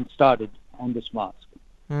construction started on this mosque.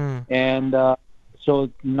 And so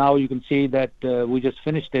now you can see that we just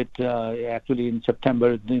finished it actually in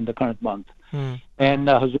September in the current month. And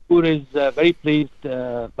Hazur is very pleased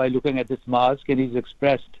by looking at this mosque, and he's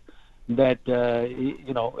expressed that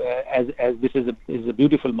as this is a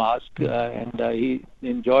beautiful mosque, and he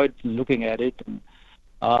enjoyed looking at it. And,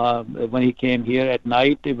 when he came here at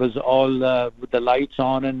night, it was all with the lights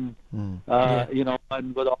on, and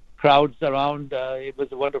and with all crowds around. It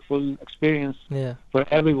was a wonderful experience for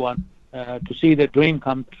everyone to see the dream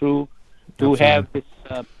come true, to have this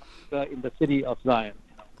in the city of Zion.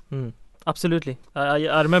 Absolutely.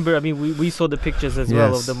 I remember, I mean, we saw the pictures as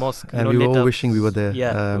well of the mosque. And we were all wishing we were there.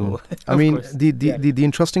 Yeah. I mean, the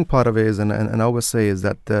interesting part of it is, and I always say, is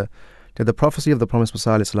that the prophecy of the Promised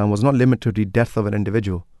Messiah was not limited to the death of an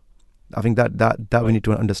individual. I think that we need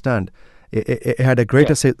to understand. It had a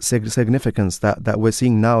greater significance that we're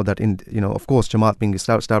seeing now, that of course, Jamaat being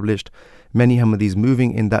established, many Ahmadis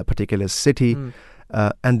moving in that particular city,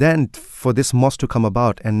 and then for this mosque to come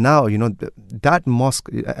about, and now that mosque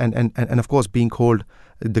and of course being called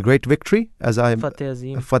the Great Victory, as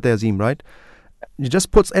Fateh Azim, right? It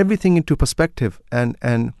just puts everything into perspective,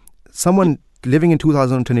 and someone living in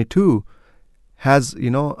 2022 has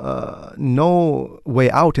no way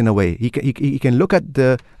out. In a way, he can look at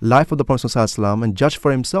the life of the Prophet ﷺ and judge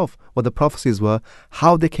for himself what the prophecies were,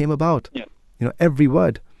 how they came about. Every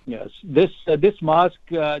word. Yes, this mosque,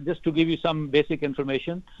 just to give you some basic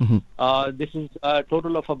information, this is a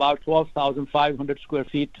total of about 12,500 square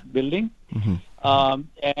feet building,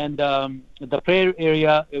 and the prayer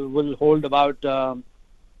area will hold about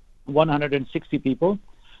 160 people,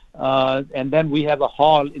 and then we have a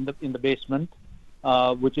hall in the basement,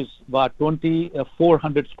 which is about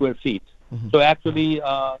 2,400 square feet. So actually,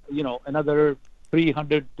 another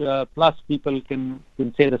 300 plus people can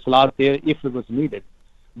say the salat there if it was needed.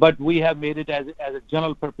 But we have made it as a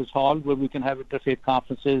general purpose hall where we can have interfaith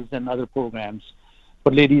conferences and other programs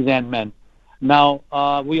for ladies and men. Now,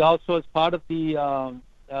 we also, as part of the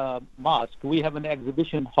mosque, we have an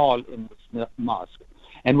exhibition hall in this mosque,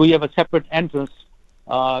 and we have a separate entrance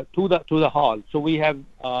to the hall. So we have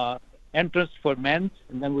entrance for men,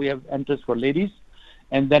 and then we have entrance for ladies,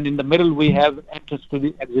 and then in the middle we have entrance to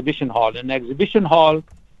the exhibition hall. In the exhibition hall,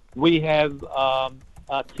 we have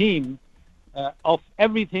a theme of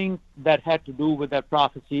everything that had to do with that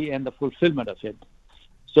prophecy and the fulfillment of it.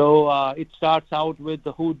 So it starts out with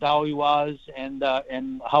who Dawi was, and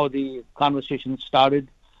how the conversation started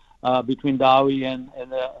between Dawi and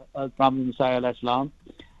the Prophet Messiah alayhi salam,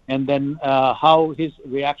 and then how his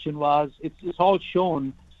reaction was. It's all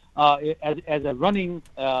shown as a running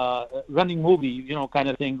movie, kind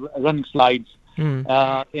of thing, running slides.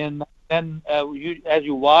 And then as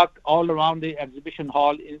you walk all around the exhibition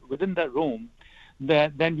hall within the room,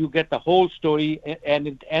 then you get the whole story, and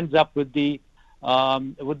it ends up with the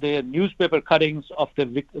newspaper cuttings of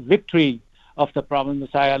the victory of the Prophet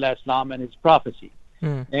Messiah alayhi salam and his prophecy.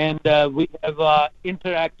 And we have an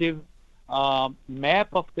interactive map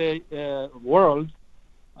of the world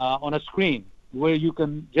on a screen, where you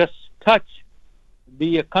can just touch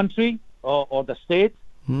the country or the state,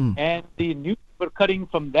 and the newspaper cutting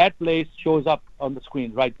from that place shows up on the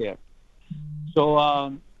screen right there.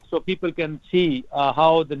 So people can see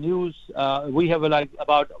how the news. We have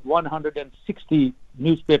about 160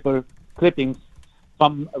 newspaper clippings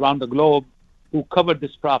from around the globe who covered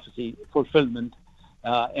this prophecy fulfillment,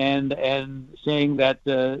 and saying that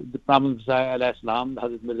the Prophet Messiah alayhi salam,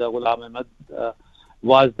 Hazrat Mirza Ghulam Ahmad,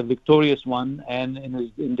 was the victorious one, and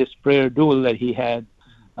in this prayer duel that he had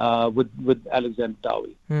with Alexander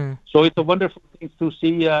Dawi. So it's a wonderful thing to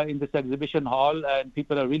see in this exhibition hall, and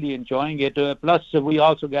people are really enjoying it. Plus, we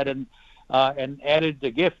also get an added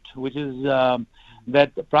gift, which is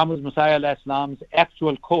that the Prophet Messiah alayhi salam's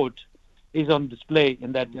actual quote is on display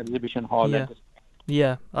in that exhibition hall.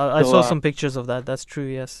 I saw some pictures of that. That's true,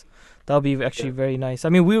 yes. That'll be actually very nice. I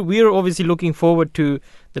mean, we're obviously looking forward to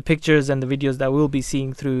the pictures and the videos that we'll be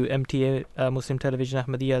seeing through MTA Muslim Television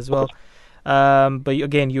Ahmadiyya as well. But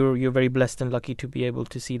again, you're very blessed and lucky to be able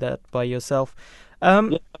to see that by yourself.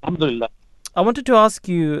 Alhamdulillah. I wanted to ask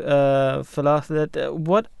you, Falah, that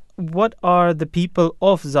what are the people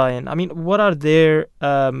of Zion? I mean, what are their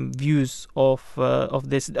views of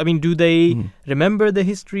this? I mean, do they remember the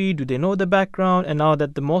history? Do they know the background? And now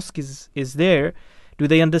that the mosque is there, do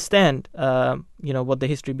they understand what the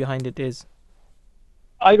history behind it is?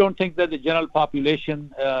 I don't think that the general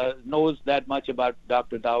population knows that much about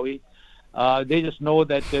Dr. Dawi. They just know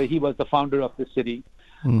that he was the founder of the city.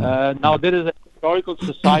 Now there is a historical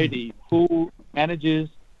society who manages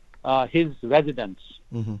his residence,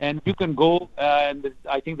 and you can go and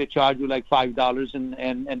I think they charge you like $5,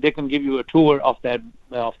 and they can give you a tour of that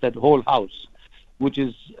whole house, which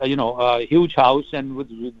is a huge house and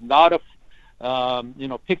with a lot of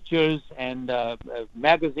pictures and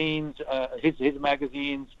magazines, his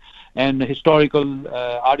magazines and historical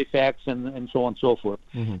artifacts and so on and so forth.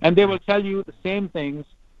 And they will tell you the same things,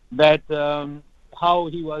 that how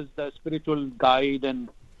he was the spiritual guide and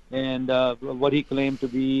what he claimed to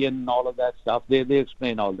be and all of that stuff. They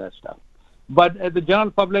explain all that stuff. But the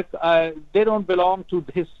general public, they don't belong to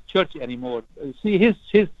his church anymore. See, his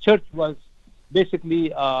church was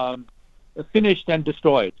basically finished and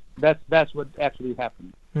destroyed. That's what actually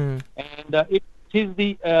happened. And it is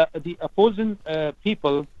the opposing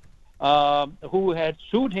people who had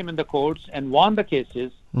sued him in the courts and won the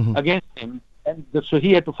cases against him, and so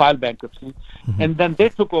he had to file bankruptcy, and then they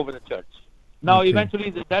took over the church. Now,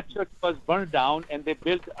 eventually, that church was burned down, and they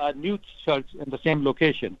built a new church in the same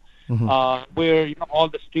location, where all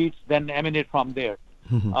the streets then emanate from there.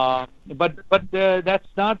 But that's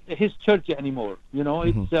not his church anymore.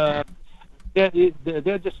 It's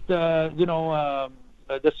they're just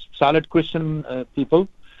just solid Christian people,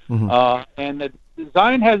 and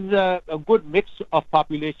Zion has a good mix of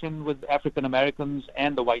population with African Americans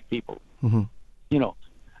and the white people.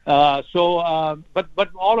 But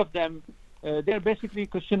all of them, they're basically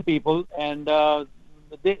Christian people, and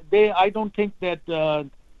they I don't think that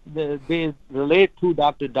they relate to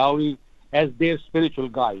Dr. Dowry as their spiritual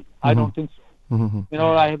guide. I don't think so.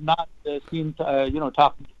 I have not seen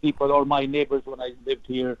talking to people or my neighbors when I lived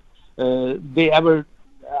here. I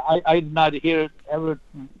did not hear ever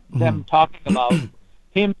them talking about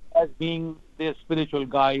him as being their spiritual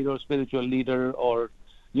guide or spiritual leader or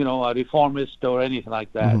a reformist or anything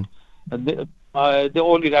like that. The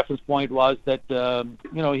only reference point was that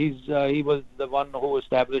he was the one who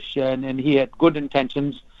established and he had good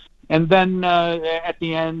intentions, and then at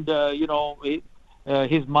the end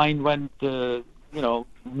his mind went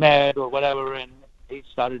mad or whatever, and he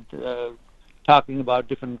started talking about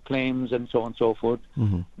different claims and so on and so forth.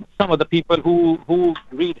 Some of the people who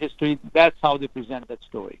read history, that's how they present that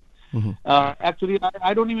story. Actually,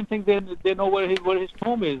 I don't even think they know where his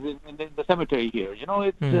tomb is in the cemetery here.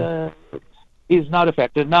 He's not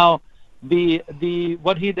affected. Now,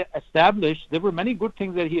 what he established, there were many good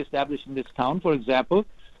things that he established in this town. For example,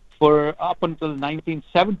 for up until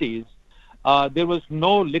 1970s, there was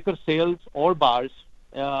no liquor sales or bars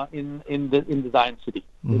in the Zion city.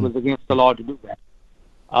 It was against the law to do that.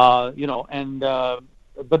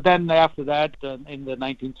 But then after that, in the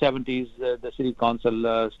 1970s, the city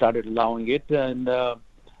council started allowing it, and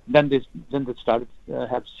then they started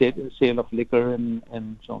have sale of liquor and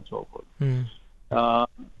so on and so forth.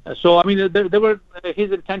 So I mean, there were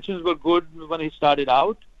his intentions were good when he started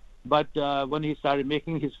out, but when he started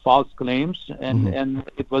making his false claims, and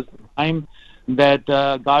it was the time that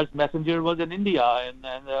God's messenger was in India, and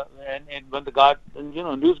when the God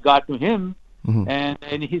news got to him,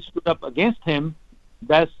 and he stood up against him,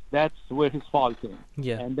 that's where his fall came.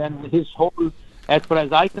 And then his whole, as far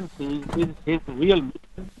as I can see, his real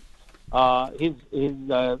mission, his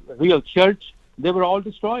real church, they were all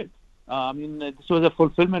destroyed. I mean, this was a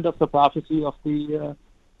fulfillment of the prophecy of the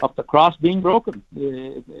cross being broken,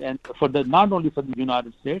 and not only for the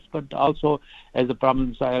United States, but also as the Prophet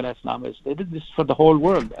Messiah Islam has stated, this for the whole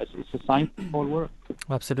world. It's a sign for the whole world.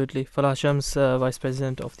 Absolutely. Falah Shams, Vice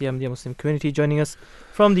President of the Ahmadiyya Muslim Community, joining us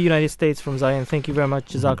from the United States, from Zion. Thank you very much.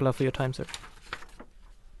 Jazakallah for your time, sir.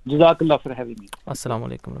 Jazakallah for having me. Assalamu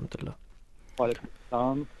alaikum warahmatullah. Wa alaikum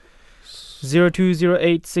assalam.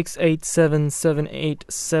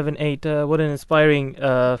 0208687778. What an inspiring,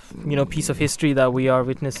 piece of history that we are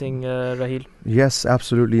witnessing, Raheel. Yes,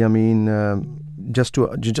 absolutely. I mean, just to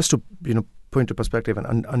put into perspective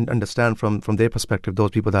and understand from their perspective, those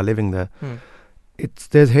people that are living there.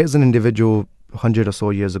 Here's an individual 100 or so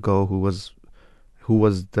years ago who was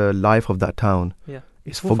the life of that town. Yeah.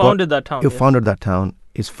 Who founded that town? Who founded that town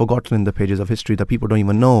is forgotten in the pages of history, that people don't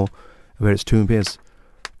even know where his tomb is.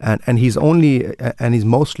 And he's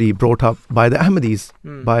mostly brought up by the Ahmadis,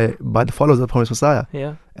 by the followers of the Promised Messiah.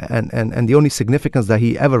 Yeah. And the only significance that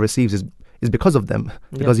he ever receives is because of them,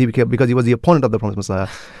 because he was the opponent of the Promised Messiah.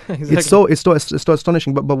 Exactly. It's so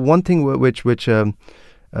astonishing. But one thing which respected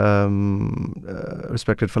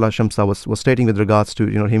Falah Shamsa was stating with regards to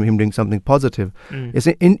him doing something positive. It's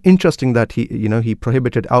interesting that he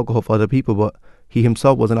prohibited alcohol for other people, but he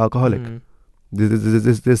himself was an alcoholic.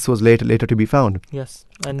 This was later to be found. Yes.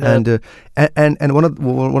 And one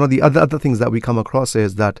of the other things that we come across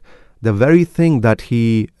is that the very thing that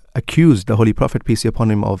he accused the Holy Prophet, peace be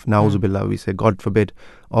upon him, of, na'uzubillah, we say, God forbid,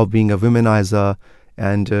 of being a womanizer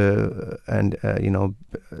and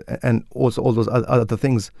also all those other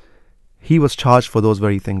things, he was charged for those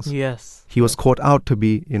very things. Yes. He was caught out to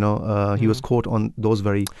be, he was caught on those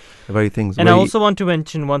very things. And I also want to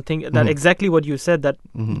mention one thing, that exactly what you said, that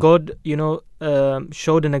God,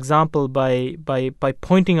 showed an example by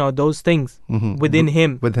pointing out those things within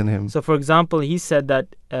him. Within him. So, for example, he said that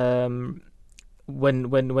when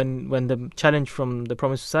the challenge from the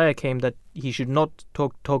promised Messiah came, that he should not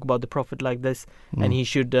talk about the Prophet like this, and he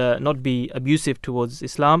should not be abusive towards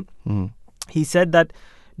Islam. He said that,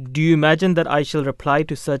 do you imagine that I shall reply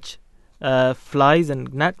to such flies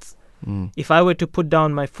and gnats? If I were to put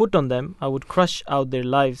down my foot on them, I would crush out their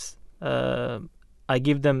lives. I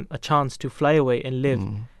give them a chance to fly away and live.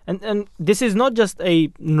 And this is not just a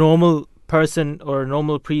normal person or a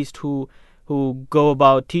normal priest who go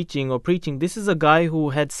about teaching or preaching. This is a guy who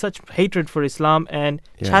had such hatred for Islam and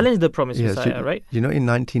challenged the promised Messiah, right? In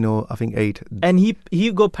 1908. And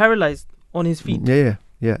he go paralyzed on his feet. He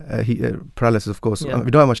paralysis, of course. Yeah.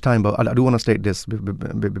 We don't have much time, but I do want to state this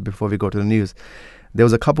before we go to the news. There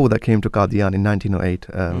was a couple that came to Qadian in 1908.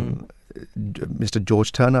 Mr.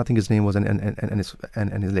 George Turner, I think his name was, and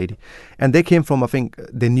his lady, and they came from, I think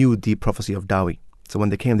they knew the prophecy of Dawi. So when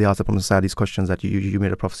they came, they asked the Prophet Messiah these questions, that you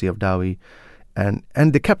made a prophecy of Dawi, and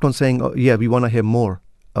they kept on saying, oh, yeah, we want to hear more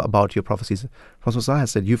about your prophecies. Prophet Messiah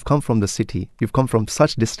said, you've come from the city, you've come from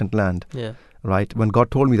such distant land. Yeah. Right? When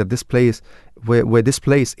God told me that this place, where this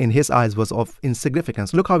place in his eyes was of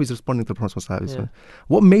insignificance, look how he's responding to the Prophet Messiah. Yeah.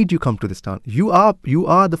 What made you come to this town? You are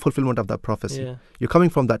the fulfillment of that prophecy. Yeah. You're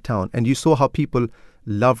coming from that town, and you saw how people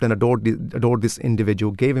loved and adored this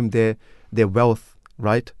individual, gave him their wealth,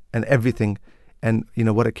 right, and everything, and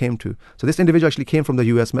what it came to. So this individual actually came from the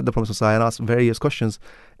U.S., met the Prophet Messiah, and asked various questions,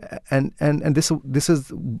 and this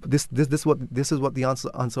is what the answer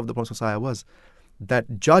of the Prophet Messiah was,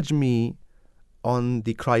 that judge me on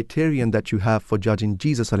the criterion that you have for judging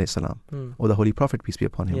Jesus alayhi salam, or the Holy Prophet, peace be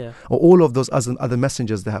upon him, or all of those other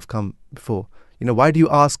messengers that have come before. Why do you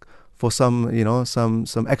ask for some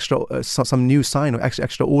extra some new sign or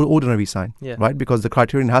extraordinary sign, right? Because the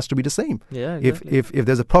criterion has to be the same. Yeah, exactly. If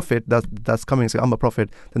there's a prophet that's coming and say, I'm a prophet,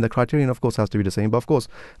 then the criterion, of course, has to be the same. But of course,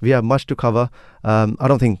 we have much to cover. I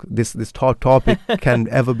don't think this topic can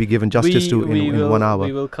ever be given justice in 1 hour.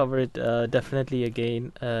 We will cover it definitely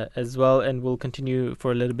again as well, and we'll continue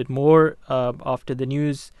for a little bit more after the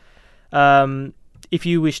news. If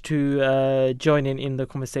you wish to join in the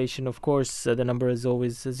conversation, of course, the number is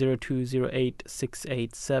always 0208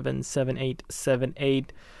 687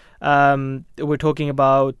 7878. We're talking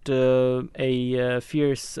about a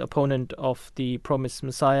fierce opponent of the promised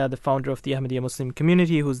Messiah, the founder of the Ahmadiyya Muslim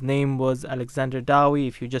community, whose name was Alexander Dawi.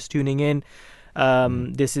 If you're just tuning in,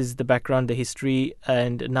 this is the background, the history,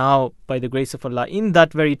 and now, by the grace of Allah, in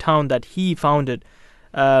that very town that he founded,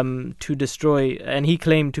 to destroy, and he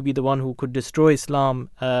claimed to be the one who could destroy Islam,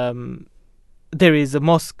 there is a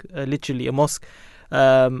mosque, literally a mosque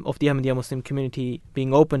of the Ahmadiyya Muslim community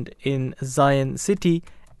being opened in Zion city,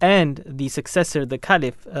 and the successor, the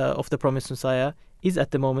Caliph of the promised Messiah, is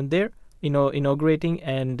at the moment there, inaugurating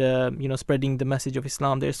and spreading the message of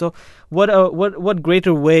Islam there. So what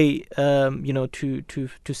greater way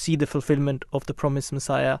to see the fulfillment of the promised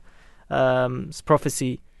Messiah's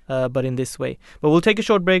prophecy, but in this way. But we'll take a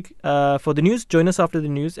short break for the news. Join us after the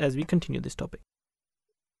news as we continue this topic.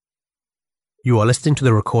 You are listening to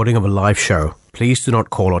the recording of a live show. Please do not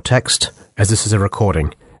call or text, as this is a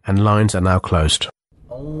recording, and lines are now closed.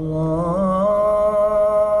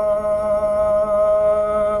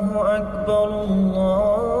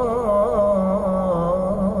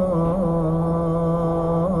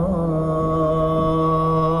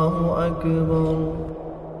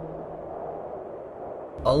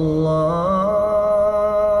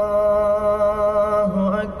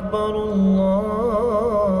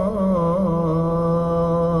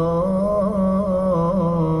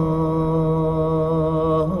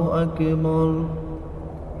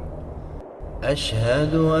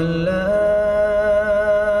 أشهد أن لا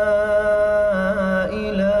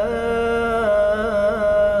إله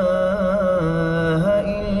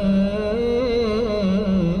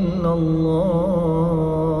إلا الله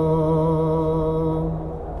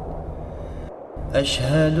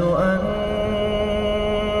أشهد أن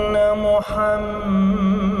محمدا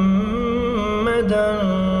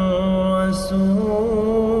رسول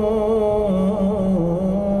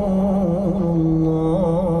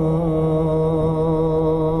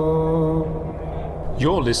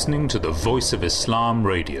listening to the Voice of Islam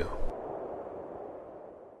Radio.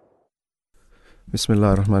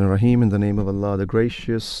 Bismillah ar-Rahman ar-Rahim. In the name of Allah, the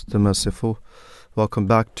Gracious, the Merciful. Welcome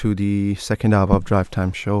back to the second hour of Drive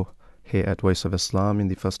Time Show here at Voice of Islam. In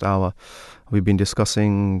the first hour, we've been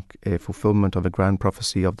discussing a fulfillment of a grand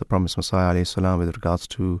prophecy of the promised Messiah alayhi salam with regards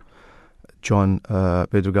to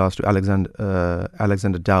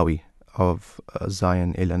Alexander Dowie of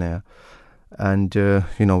Zion, Illinois. And,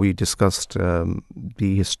 we discussed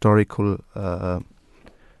the historical the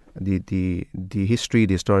history,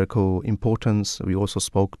 the historical importance. We also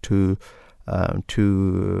spoke to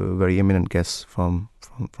two very eminent guests from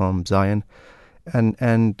Zion,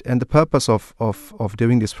 and the purpose of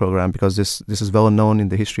doing this program, because this is well known in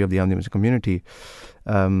the history of the Ahmadiyya Muslim community,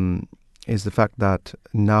 is the fact that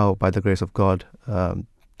now, by the grace of God,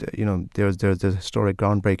 there's a historic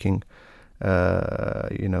groundbreaking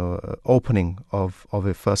opening of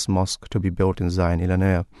a first mosque to be built in Zion,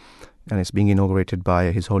 Illinois. And it's being inaugurated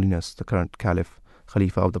by His Holiness, the current Caliph,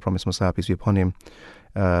 Khalifa of the Promised Messiah, peace be upon him.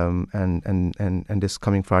 And this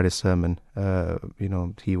coming Friday's sermon,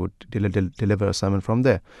 he would deliver a sermon from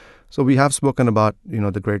there. So we have spoken about,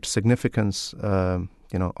 the great significance,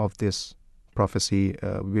 of this prophecy.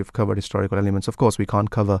 We've covered historical elements. Of course, we can't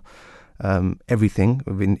cover everything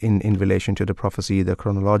in relation to the prophecy, the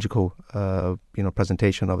chronological,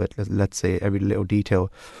 presentation of it. Let's say every little detail,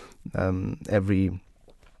 every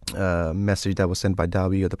message that was sent by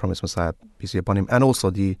Dowie or the Promised Messiah, peace be upon him, and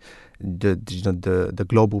also the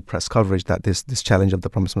global press coverage that this challenge of the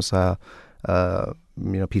Promised Messiah,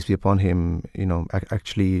 peace be upon him,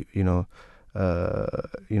 actually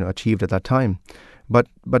achieved at that time.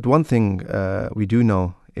 But one thing we do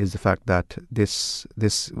know is the fact that this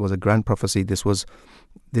was a grand prophecy. This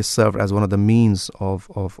served as one of the means of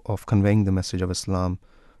conveying the message of Islam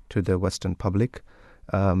to the Western public.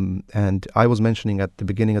 And I was mentioning at the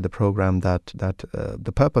beginning of the program that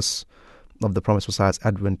the purpose of the Promised Messiah's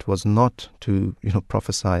advent was not to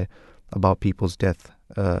prophesy about people's death.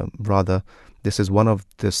 Rather, this is one of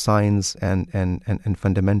the signs and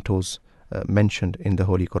fundamentals mentioned in the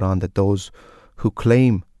Holy Quran, that those who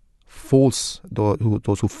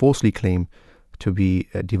falsely claim to be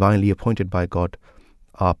divinely appointed by God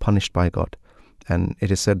are punished by God. And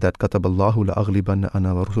it is said that كَتَبَ اللَّهُ لَأَغْلِبَنَّ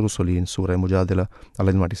أَنَا وَرُسُلِي in Surah Mujadila.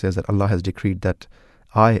 Allah says that Allah has decreed that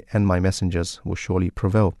I and my messengers will surely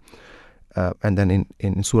prevail. And then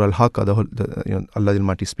in Surah Al-Haqqa, Allah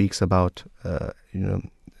Almighty speaks about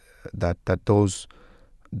that those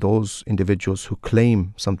individuals who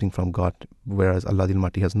claim something from God, whereas Allah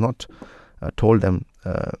Almighty has not told them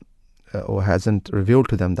or hasn't revealed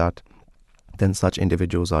to them that, then such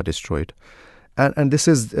individuals are destroyed. And this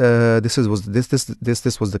was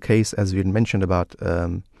the case, as we had mentioned, about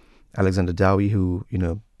Alexander Dowie, who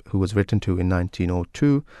was written to in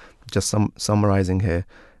 1902. Just summarizing here,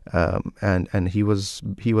 and he was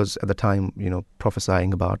at the time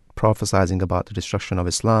prophesying about the destruction of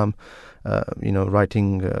Islam,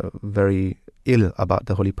 writing very ill about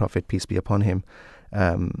the Holy Prophet, peace be upon him.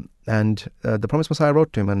 And the Promised Messiah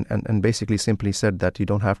wrote to him and basically simply said that you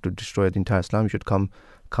don't have to destroy the entire Islam. You should come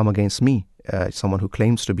against me, someone who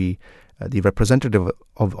claims to be the representative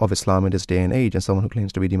of Islam in this day and age, and someone who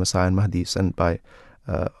claims to be the Messiah and Mahdi sent by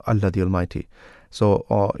Allah the Almighty. So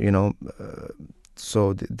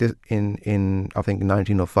in I think in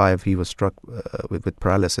 1905 he was struck with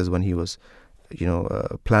paralysis when he was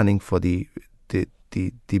planning for the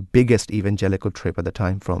biggest evangelical trip at the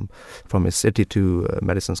time from his city to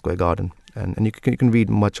Madison Square Garden, and you can read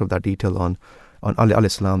much of that detail on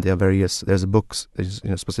Al-Islam. There's books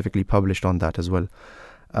specifically published on that as well.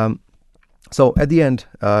 So at the end,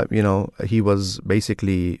 he was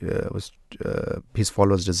basically his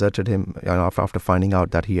followers deserted him after finding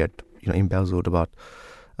out that he had embezzled about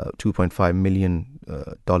 $2.5 million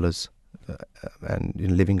and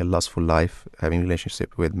living a lustful life, having a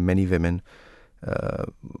relationship with many women,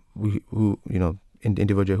 who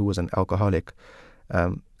individual who was an alcoholic.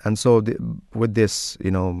 And so with this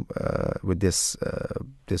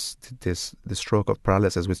stroke of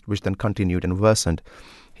paralysis, which then continued and worsened,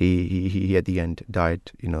 he at the end died,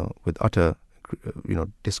 with utter,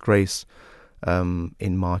 disgrace,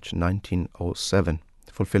 in March 1907,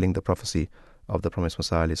 fulfilling the prophecy of the Promised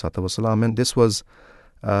Messiah ﷺ. And this was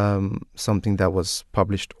something that was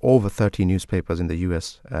published over 30 newspapers in the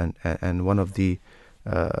U.S. and one of the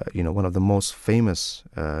most famous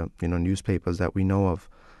newspapers that we know of.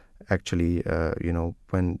 Actually,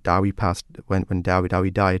 when Dowie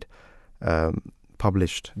died,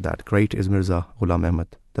 published that great is Mirza Ghulam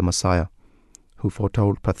Ahmad, the Messiah, who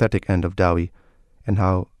foretold pathetic end of Dowie and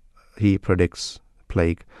how he predicts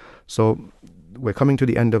plague. So we're coming to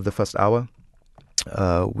the end of the first hour.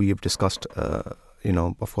 We have discussed, of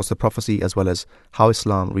course, the prophecy as well as how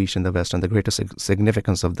Islam reached in the West and the greater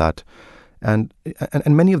significance of that. And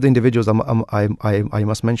many of the individuals I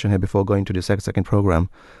must mention here before going to the second program,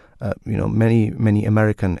 many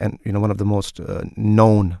American, and one of the most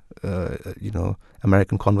known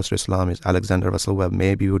American converts to Islam is Alexander Russell Webb.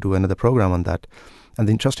 Maybe we'll do another program on that. And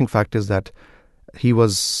the interesting fact is that he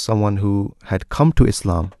was someone who had come to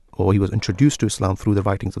Islam, or he was introduced to Islam through the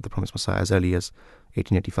writings of the Promised Messiah as early as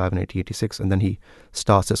 1885 and 1886, and then he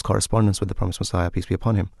starts his correspondence with the Promised Messiah, peace be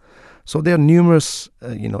upon him. So there are numerous,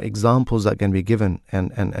 examples that can be given,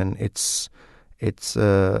 and it's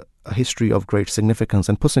a history of great significance,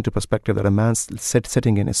 and puts into perspective that a man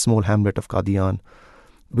sitting in a small hamlet of Qadian,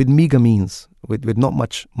 with meager means, with not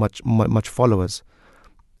much followers,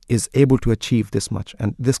 is able to achieve this much,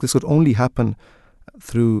 and this could only happen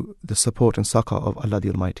through the support and succor of Allah the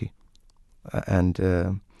Almighty. And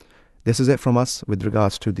this is it from us with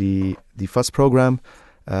regards to the first program.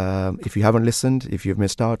 If you haven't listened, if you've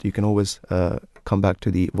missed out, you can always come back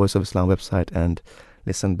to the Voice of Islam website and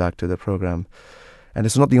listen back to the program. And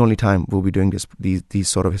it's not the only time we'll be doing these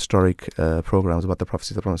sort of historic programs about the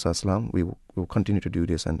prophecies of the Prophet ﷺ. We will continue to do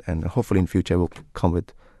this, and hopefully in future we'll come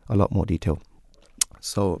with a lot more detail.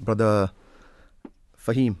 So, Brother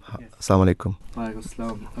Fahim, Assalamu alaikum.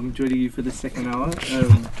 Waalaikumsalam. I'm joining you for the second hour.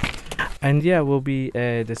 And we'll be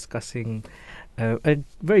discussing a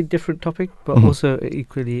very different topic, but also an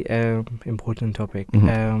equally important topic.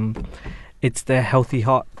 It's the healthy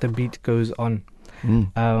heart. The beat goes on.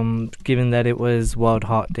 Given that it was World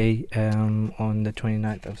Heart Day on the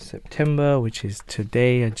 29th of September, which is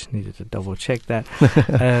today, I just needed to double check that.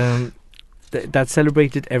 That's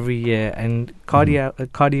celebrated every year, and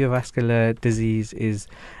cardiovascular disease is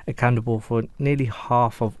accountable for nearly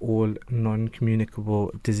half of all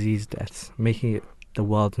non-communicable disease deaths, making it the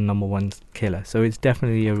world's #1 killer. So it's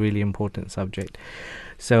definitely a really important subject.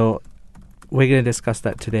 So we're going to discuss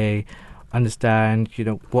that today, understand,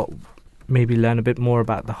 maybe learn a bit more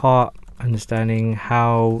about the heart, understanding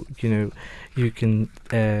how, you can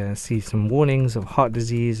see some warnings of heart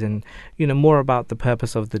disease, and, more about the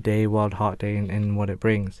purpose of the day, World Heart Day, and what it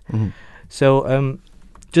brings. So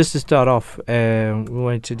just to start off, we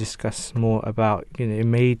wanted to discuss more about,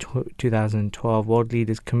 in May 2012, world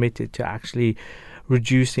leaders committed to actually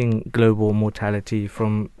reducing global mortality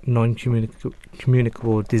from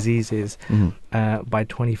non-communicable diseases by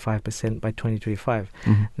 25% by 2025.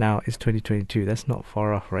 Now it's 2022. That's not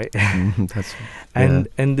far off, right?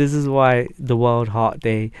 And this is why the World Heart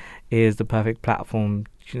Day is the perfect platform,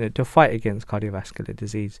 to fight against cardiovascular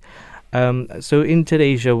disease. So in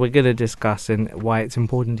today's show, we're going to discuss why it's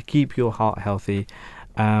important to keep your heart healthy,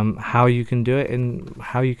 how you can do it, and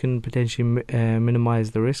how you can potentially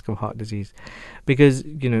minimize the risk of heart disease. Because,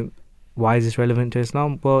 why is this relevant to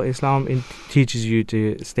Islam? Well, Islam teaches you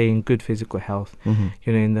to stay in good physical health.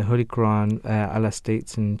 In the Holy Quran, Allah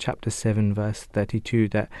states in chapter 7, verse 32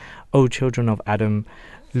 that, O children of Adam,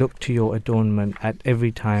 look to your adornment at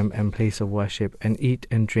every time and place of worship, and eat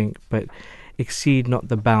and drink, but exceed not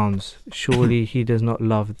the bounds. Surely he does not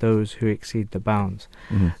love those who exceed the bounds.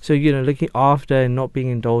 So, looking after and not being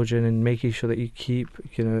indulgent and making sure that you keep,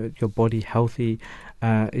 your body healthy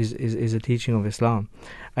is a teaching of Islam.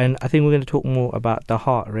 And I think we're going to talk more about the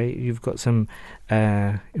heart, right? You've got some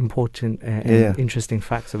important and interesting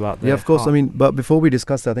facts about that. Yeah, of course. Heart. I mean, but before we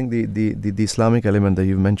discuss that, I think the Islamic element that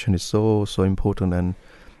you've mentioned is so important. And,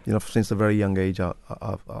 since a very young age, our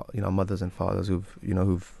mothers and fathers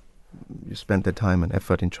who've spent their time and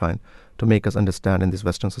effort in trying to make us understand in this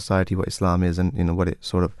Western society what Islam is and what it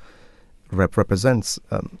sort of represents.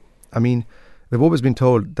 I mean, we've always been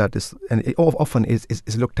told that this, and it often is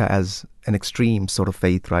looked at as an extreme sort of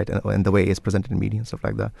faith, right? And the way it's presented in media and stuff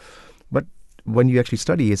like that. But when you actually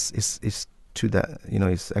study, is to that,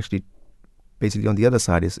 it's actually basically on the other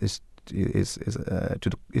side is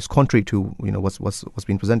contrary to what's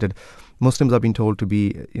being presented. Muslims have been told to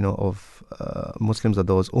be Muslims are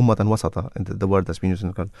those ummatan wasata, and the word that's been used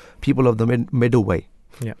in people of the middle way.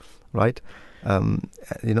 Yeah. Right.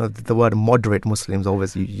 The word moderate Muslims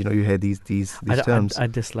always you hear these terms. I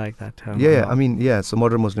dislike that term. Yeah. I mean, so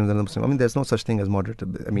moderate Muslims and Muslim. I mean, there's no such thing as moderate.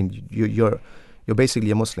 I mean, you're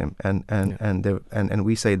basically a Muslim, and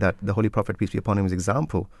we say that the Holy Prophet, peace be upon him, his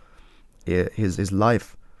example, his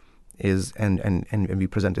life is and we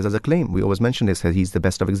present this as a claim. We always mention this, he's the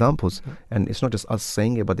best of examples, and it's not just us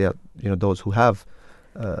saying it, but there are those who have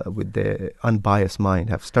with their unbiased mind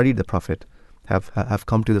have studied the Prophet, have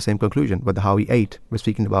come to the same conclusion. But how he ate, we're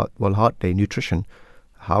speaking about World Heart Day, nutrition.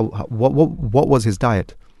 What was his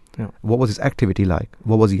diet? Yeah. What was his activity like?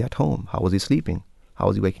 What was he at home? How was he sleeping? How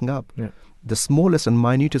was he waking up? Yeah. The smallest and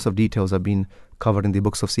minutest of details have been covered in the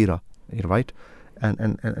books of Sirah, right?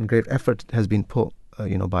 And great effort has been put,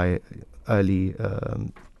 by early,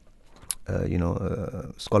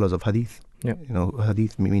 scholars of hadith. Yeah.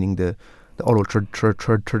 Hadith meaning the oral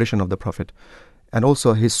tradition of the Prophet, and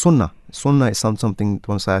also his sunnah. Sunnah is something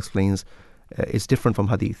one side explains. It's different from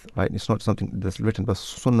hadith, right? It's not something that's written, but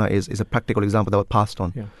sunnah is a practical example that was passed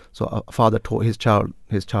on. Yeah. So a father taught his child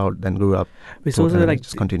then grew up. It's taught, also and like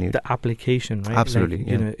just continued. the application, right? Absolutely,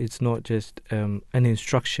 Like, yeah. it's not just an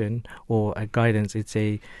instruction or a guidance. It's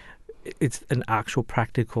an actual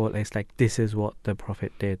practical. It's like, this is what the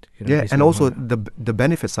Prophet did. Yeah, this and is also what- the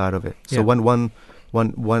benefit side of it. So Yeah. when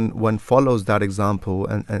one follows that example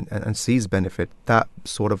and sees benefit, that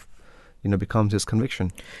sort of becomes his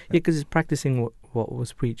conviction. Yeah, because it's practicing what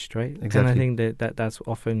was preached, right? And I Exactly. think that's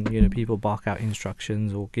often, people bark out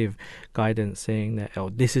instructions or give guidance saying that, oh,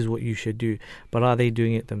 this is what you should do. But are they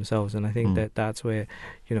doing it themselves? And I think that's where,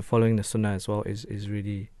 following the sunnah as well is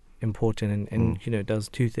really important and it does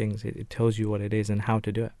two things. It tells you what it is and how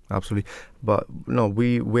to do it. Absolutely, but no,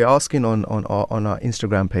 we're asking on our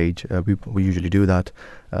Instagram page. We usually do that.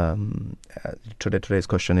 Today's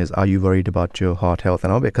question is: are you worried about your heart health?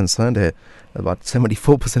 And I'm a bit concerned here. About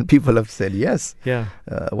 74% people have said yes. Yeah.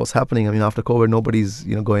 What's happening? I mean, after COVID, nobody's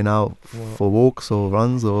going out for walks or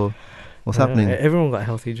runs or what's happening? Everyone got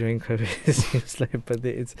healthy during COVID, it seems like, but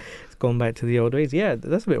it's gone back to the old ways. Yeah,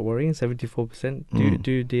 that's a bit worrying. 74%.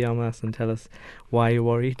 Do DM us and tell us why you're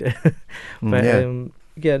worried. But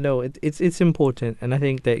it's important, and I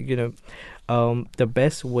think that the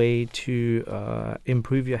best way to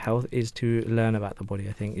improve your health is to learn about the body.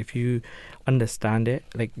 I think if you understand it,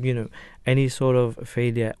 like any sort of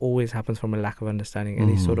failure always happens from a lack of understanding.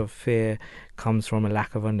 Any sort of fear comes from a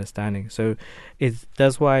lack of understanding. So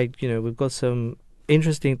that's why we've got some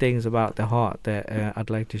interesting things about the heart that I'd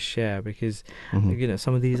like to share, because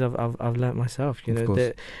some of these I've learnt myself.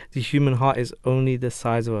 The human heart is only the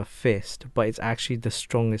size of a fist, but it's actually the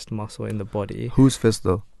strongest muscle in the body. Whose fist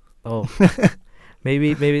though? Oh,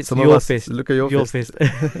 maybe it's Some of your us fist. look at your fist.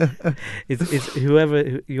 It's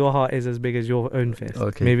whoever your heart is as big as your own fist.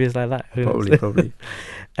 Okay. Maybe it's like that. Who knows? Probably.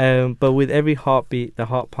 But with every heartbeat, the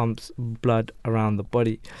heart pumps blood around the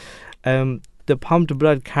body. The pumped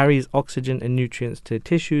blood carries oxygen and nutrients to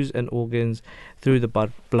tissues and organs through the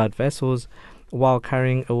blood vessels, while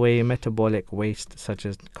carrying away metabolic waste such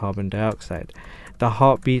as carbon dioxide. The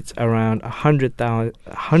heart beats around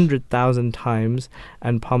 100,000 times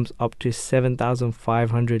and pumps up to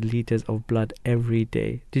 7,500 liters of blood every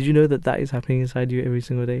day. Did you know that is happening inside you every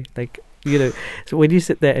single day? So when you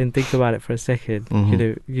sit there and think about it for a second,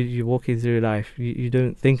 you're walking through life, you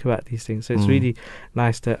don't think about these things. So it's really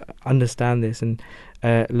nice to understand this and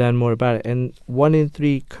learn more about it. And 1 in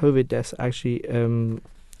 3 COVID deaths actually,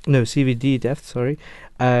 CVD deaths,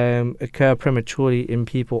 occur prematurely in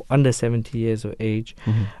people under 70 years of age.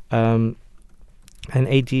 And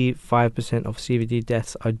 85% of CVD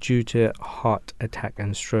deaths are due to heart attack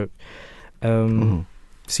and stroke.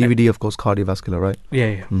 CVD, of course, cardiovascular, right?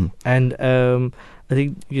 Yeah. And I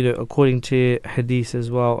think according to hadith as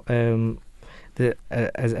well,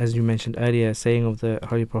 as you mentioned earlier, saying of the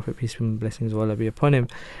Holy Prophet, peace and blessings of Allah be upon him,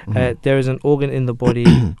 there is an organ in the body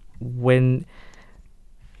when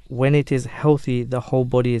it is healthy, the whole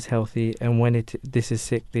body is healthy, and when this is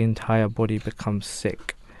sick, the entire body becomes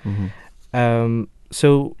sick.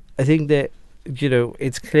 So I think that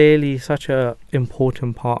it's clearly such a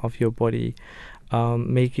important part of your body.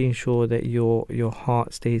 Making sure that your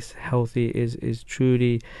heart stays healthy is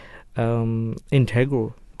truly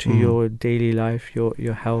integral to your daily life,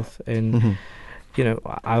 your health, and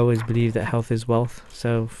I always believe that health is wealth.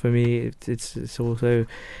 So for me, it's also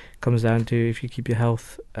comes down to, if you keep your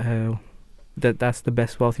health, that's the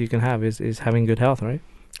best wealth you can have is having good health, right?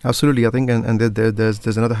 Absolutely, I think, and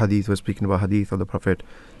there's another hadith. We're speaking about hadith of the Prophet,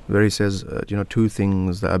 where he says, two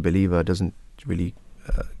things that a believer doesn't really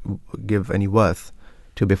give any worth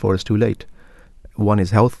to before it's too late. One is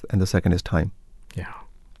health, and the second is time. Yeah,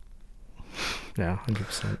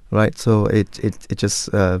 100%. Right, so it just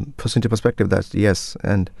puts into perspective that yes,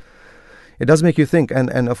 and it does make you think. And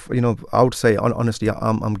I would say honestly,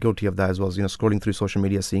 I'm guilty of that as well. Scrolling through social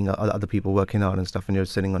media, seeing other people working out and stuff, and you're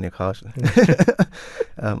sitting on your couch.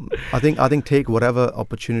 I think take whatever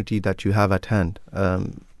opportunity that you have at hand.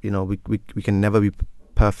 We can never be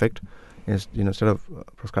perfect. Instead of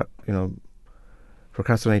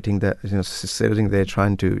procrastinating, that sitting there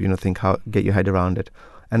trying to think how get your head around it.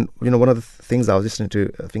 And one of the things I was listening to,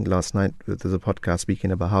 I think last night, there's a podcast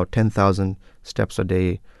speaking about how 10,000 steps a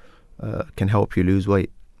day can help you lose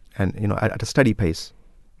weight. and at a steady pace,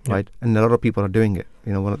 Yeah. right? And a lot of people are doing it.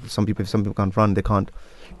 Some people can't run, they can't,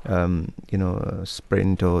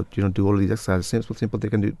 sprint or do all these exercises. Simple. They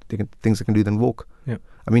can do things they can do than walk. Yeah.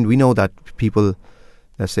 I mean, we know that people,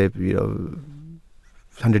 let's say,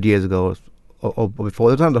 100 years ago or before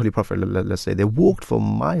the time of the Holy Prophet, let's say, they walked for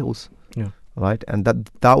miles. Yeah. Right, and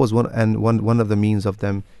that was one of the means of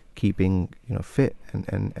them keeping fit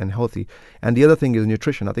and healthy. And the other thing is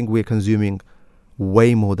nutrition. I think we're consuming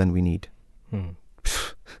way more than we need.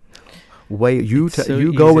 It's so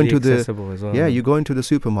you go easily into the accessible as well. you go into the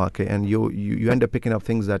supermarket and you end up picking up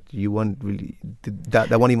things that you weren't really that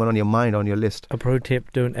weren't even on your mind, on your list. A pro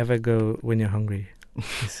tip: don't ever go when you're hungry.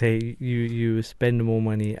 Say you spend more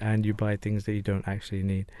money and you buy things that you don't actually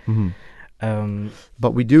need.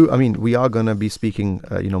 But we are going to be speaking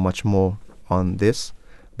much more on this,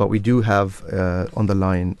 but we do have on the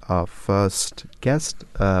line our first guest.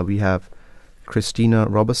 We have Christina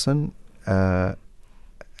Robertson, and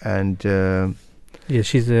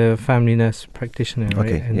she's a family nurse practitioner,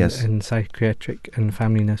 Okay, right? yes. And psychiatric and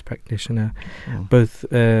family nurse practitioner. Both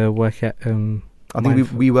work at I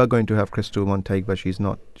think we were going to have Crystal on take, but she's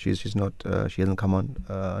not. She hasn't come on,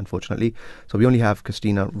 unfortunately. So we only have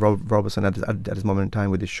Christina Robertson at this moment in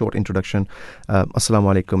time with this short introduction.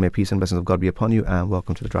 Assalamu alaikum, may peace and blessings of God be upon you, and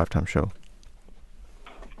welcome to the Drive Time Show.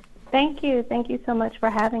 Thank you so much for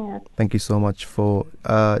having us. Thank you so much for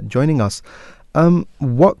joining us.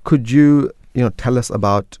 What could you tell us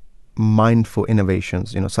about mindful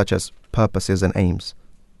innovations, such as purposes and aims?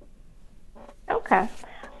 Okay.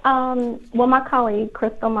 Well, my colleague,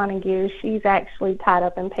 Crystal Montague, she's actually tied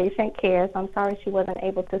up in patient care, so I'm sorry she wasn't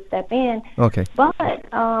able to step in. Okay. But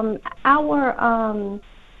our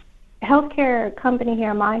healthcare company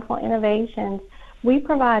here, Mindful Innovations, we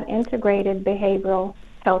provide integrated behavioral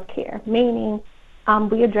health care, meaning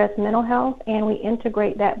we address mental health and we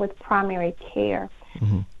integrate that with primary care.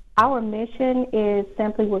 Our mission is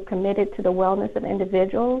simply we're committed to the wellness of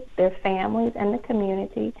individuals, their families, and the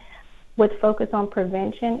community, with focus on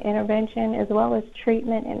prevention, intervention, as well as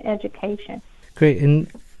treatment and education. Great.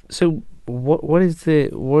 And so, what is the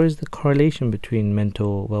correlation between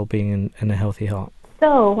mental well-being and a healthy heart?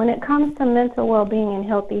 So, when it comes to mental well-being and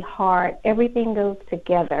healthy heart, everything goes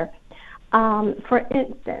together. For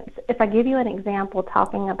instance, if I give you an example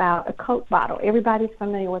talking about a Coke bottle, everybody's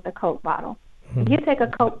familiar with a Coke bottle. You take a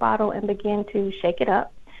Coke bottle and begin to shake it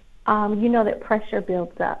up. You know that pressure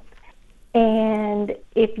builds up. And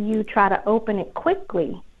if you try to open it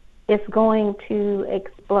quickly, it's going to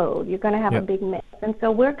explode. You're going to have a big mess. And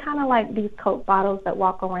so we're kind of like these Coke bottles that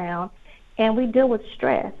walk around, and we deal with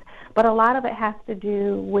stress. But a lot of it has to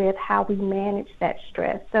do with how we manage that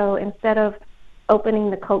stress. So instead of opening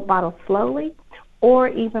the Coke bottle slowly, or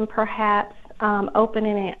even perhaps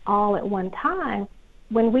opening it all at one time,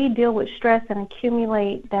 when we deal with stress and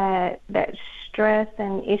accumulate that stress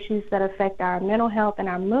and issues that affect our mental health and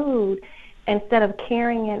our mood, instead of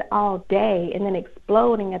carrying it all day and then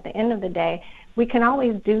exploding at the end of the day, we can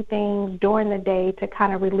always do things during the day to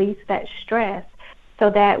kind of release that stress so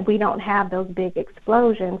that we don't have those big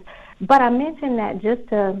explosions. But I mentioned that just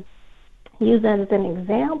to use as an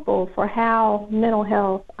example for how mental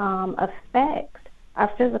health affects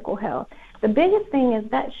our physical health. The biggest thing is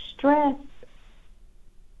that stress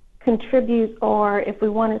contributes, or if we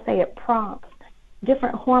want to say it prompts,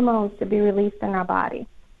 different hormones to be released in our body.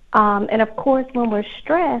 And of course, when we're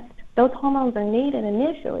stressed, those hormones are needed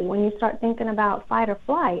initially when you start thinking about fight or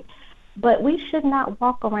flight. But we should not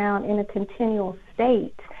walk around in a continual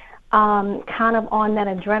state, kind of on that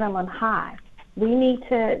adrenaline high.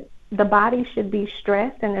 The body should be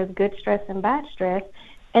stressed, and there's good stress and bad stress,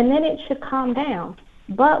 and then it should calm down.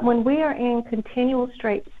 But when we are in continual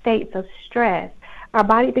states of stress, our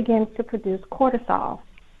body begins to produce cortisol,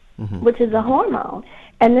 which is a hormone.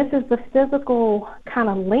 And this is the physical kind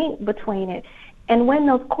of link between it. And when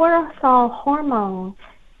those cortisol hormones,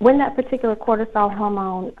 when that particular cortisol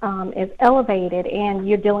hormone is elevated and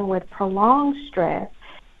you're dealing with prolonged stress,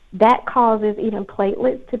 that causes even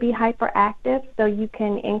platelets to be hyperactive, so you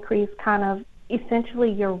can increase kind of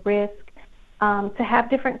essentially your risk to have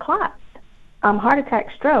different clots, heart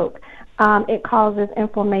attack, stroke. It causes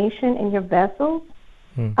inflammation in your vessels.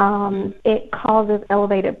 It causes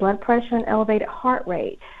elevated blood pressure and elevated heart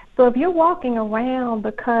rate. So if you're walking around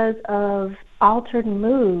because of altered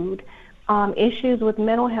mood, issues with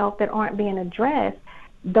mental health that aren't being addressed,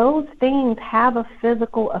 those things have a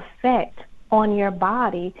physical effect on your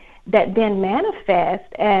body that then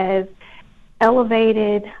manifest as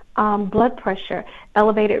elevated blood pressure,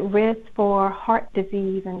 elevated risk for heart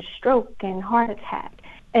disease and stroke and heart attack.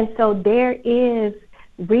 And so there is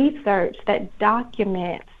research that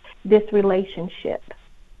documents this relationship.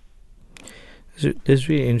 So it's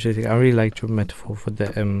really interesting. I really liked your metaphor for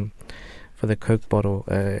the Coke bottle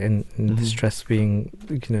and the stress being,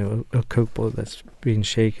 a Coke bottle that's being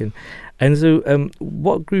shaken. And so,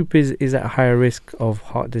 what group is at higher risk of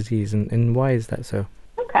heart disease, and why is that so?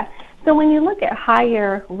 Okay. So when you look at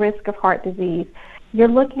higher risk of heart disease, you're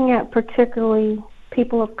looking at particularly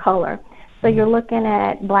people of color. So you're looking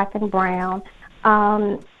at black and brown.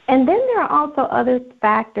 And then there are also other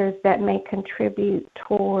factors that may contribute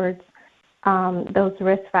towards those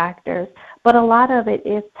risk factors. But a lot of it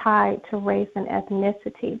is tied to race and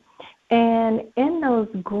ethnicity. And in those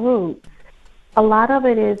groups, a lot of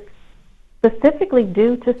it is specifically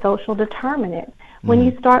due to social determinants. When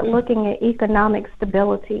you start looking at economic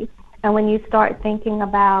stability, and when you start thinking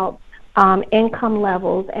about income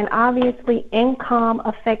levels, and obviously income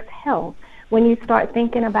affects health. When you start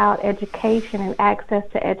thinking about education and access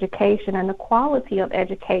to education and the quality of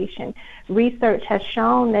education, research has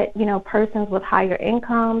shown that, persons with higher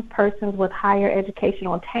incomes, persons with higher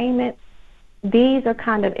educational attainment, these are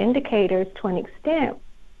kind of indicators to an extent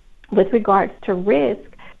with regards to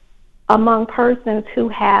risk among persons who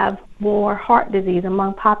have more heart disease,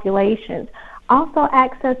 among populations. Also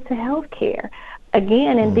access to health care.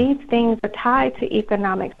 Again, and these things are tied to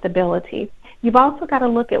economic stability. You've also got to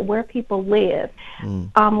look at where people live.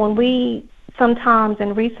 When we sometimes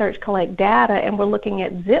in research collect data and we're looking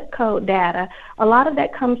at zip code data, a lot of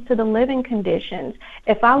that comes to the living conditions.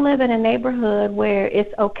 If I live in a neighborhood where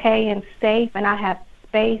it's okay and safe and I have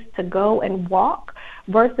space to go and walk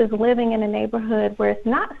versus living in a neighborhood where it's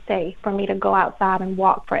not safe for me to go outside and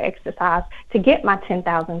walk for exercise to get my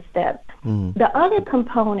 10,000 steps. The other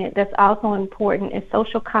component that's also important is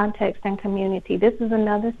social context and community. This is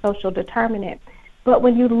another social determinant. But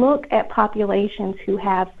when you look at populations who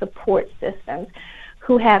have support systems,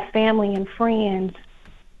 who have family and friends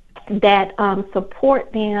that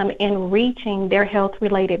support them in reaching their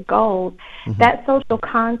health-related goals, that social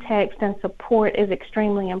context and support is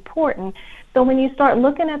extremely important. So when you start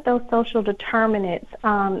looking at those social determinants,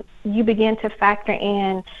 you begin to factor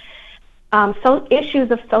in issues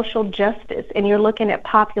of social justice, and you're looking at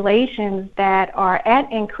populations that are at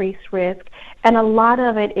increased risk, and a lot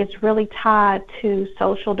of it is really tied to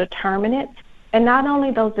social determinants. And not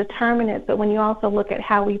only those determinants, but when you also look at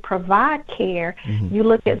how we provide care, you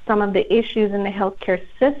look at some of the issues in the healthcare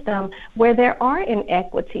system where there are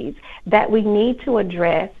inequities that we need to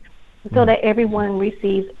address so that everyone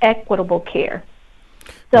receives equitable care.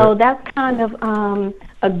 So that's kind of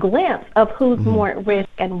a glimpse of who's more at risk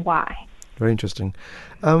and why. Very interesting.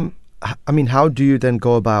 How do you then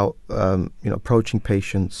go about, approaching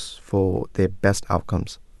patients for their best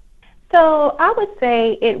outcomes? So I would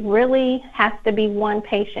say it really has to be one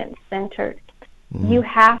patient-centered. You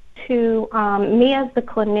have to, me as the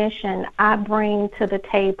clinician, I bring to the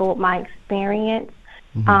table my experience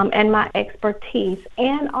and my expertise,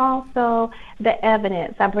 and also the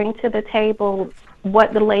evidence. I bring to the table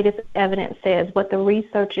what the latest evidence says, what the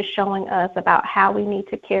research is showing us about how we need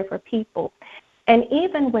to care for people. And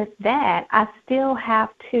even with that, I still have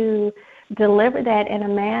to deliver that in a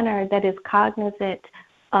manner that is cognizant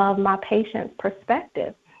of my patient's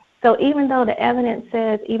perspective. So even though the evidence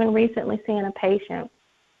says, even recently seeing a patient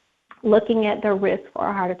looking at their risk for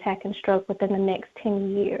a heart attack and stroke within the next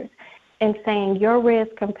 10 years and saying your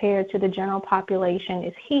risk compared to the general population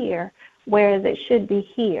is here, whereas it should be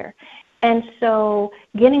here. And so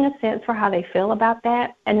getting a sense for how they feel about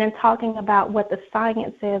that, and then talking about what the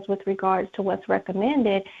science says with regards to what's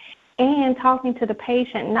recommended, and talking to the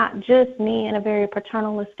patient, not just me in a very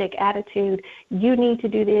paternalistic attitude, you need to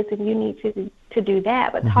do this and you need to do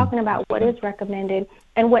that, but talking about what is recommended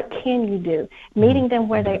and what can you do, meeting them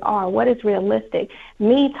where they are, what is realistic.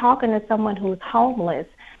 Me talking to someone who's homeless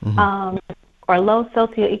or low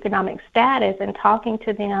socioeconomic status and talking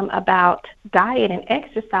to them about diet and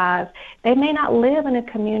exercise, they may not live in a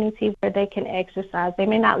community where they can exercise. They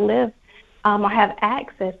may not live or have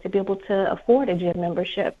access to be able to afford a gym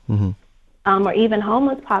membership. Or even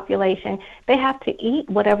homeless population, they have to eat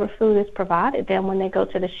whatever food is provided them when they go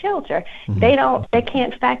to the shelter. They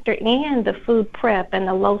can't factor in the food prep and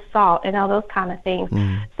the low salt and all those kind of things.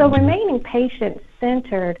 So remaining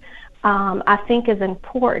patient-centered, I think, is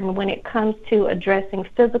important when it comes to addressing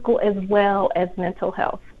physical as well as mental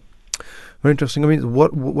health. Very interesting. I mean,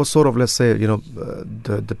 what sort of, let's say,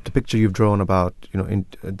 the picture you've drawn about, in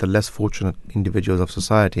the less fortunate individuals of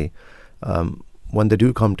society, when they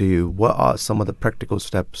do come to you, what are some of the practical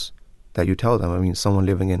steps that you tell them? I mean, someone,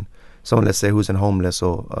 let's say, who's in homeless,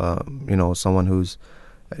 or someone who's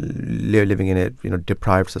living in a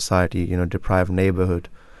deprived society, deprived neighborhood.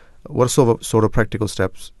 what sort of practical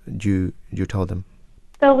steps do you tell them?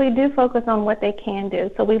 So we do focus on what they can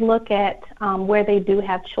do. So we look at where they do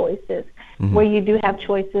have choices, where you do have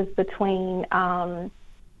choices between,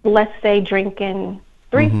 let's say, drinking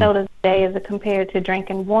 3 sodas a day as compared to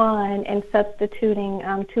drinking 1, and substituting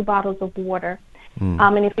 2 bottles of water.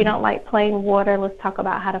 And if you don't like plain water, let's talk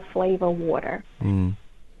about how to flavor water.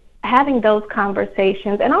 Having those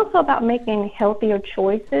conversations, and also about making healthier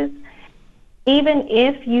choices. Even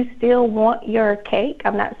if you still want your cake,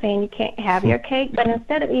 I'm not saying you can't have your cake, but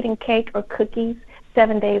instead of eating cake or cookies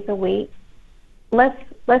 7 days a week, let's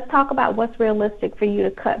talk about what's realistic for you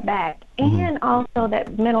to cut back. And also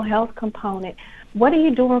that mental health component. What are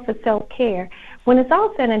you doing for self-care? When it's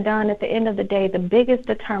all said and done, at the end of the day, the biggest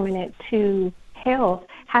determinant to health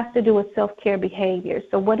has to do with self-care behavior.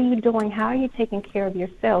 So what are you doing? How are you taking care of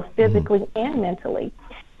yourself physically and mentally?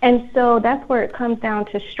 And so that's where it comes down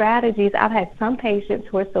to strategies. I've had some patients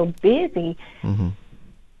who are so busy.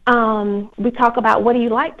 We talk about, what do you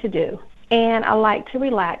like to do? And I like to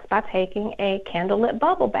relax by taking a candlelit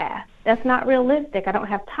bubble bath. That's not realistic. I don't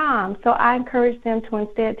have time. So I encourage them to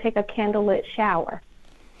instead take a candlelit shower,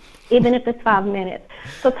 even if it's 5 minutes.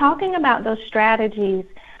 So talking about those strategies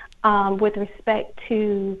with respect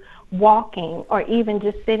to walking, or even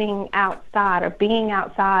just sitting outside or being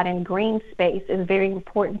outside in green space, is very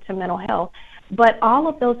important to mental health. But all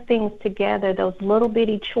of those things together, those little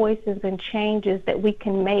bitty choices and changes that we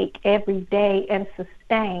can make every day and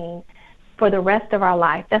sustain for the rest of our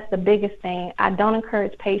life, that's the biggest thing. I don't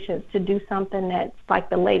encourage patients to do something that's like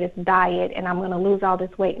the latest diet and I'm going to lose all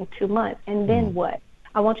this weight in 2 months. And then what?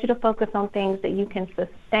 I want you to focus on things that you can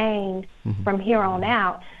sustain from here on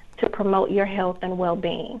out to promote your health and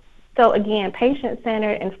well-being. So again,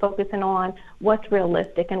 patient-centered and focusing on what's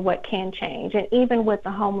realistic and what can change. And even with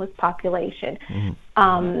the homeless population,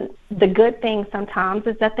 the good thing sometimes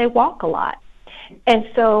is that they walk a lot. And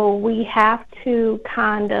so we have to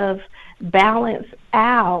kind of balance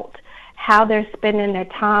out how they're spending their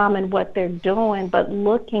time and what they're doing, but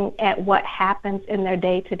looking at what happens in their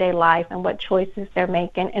day-to-day life and what choices they're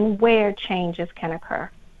making and where changes can occur.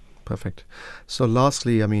 Perfect. So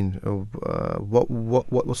lastly, I mean,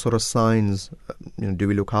 what sort of signs do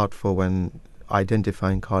we look out for when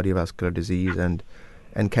identifying cardiovascular disease, and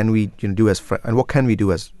can we do as and what can we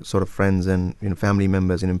do as sort of friends and family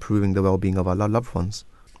members in improving the well-being of our loved ones?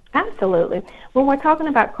 Absolutely. When we're talking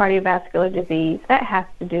about cardiovascular disease, that has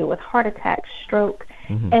to do with heart attack, stroke,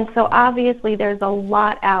 and so obviously there's a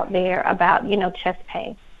lot out there about chest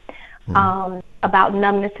pain. About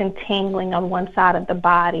numbness and tingling on one side of the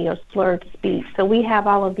body, or slurred speech. So we have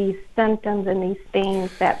all of these symptoms and these things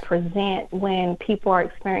that present when people are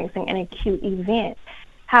experiencing an acute event.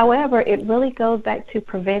 However, it really goes back to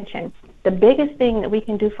prevention. The biggest thing that we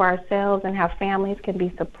can do for ourselves and how families can be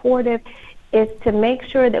supportive is to make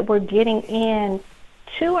sure that we're getting in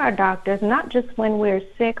to our doctors, not just when we're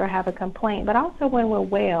sick or have a complaint, but also when we're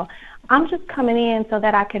well. I'm just coming in so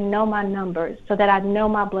that I can know my numbers, so that I know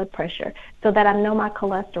my blood pressure, so that I know my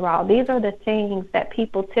cholesterol. These are the things that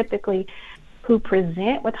people typically who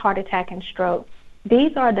present with heart attack and stroke,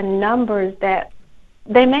 these are the numbers that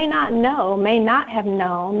they may not know, may not have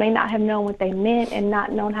known what they meant and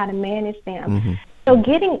not known how to manage them. So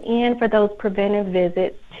getting in for those preventive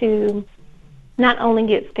visits to not only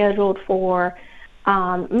get scheduled for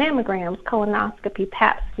mammograms, colonoscopy,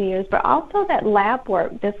 pap smears, but also that lab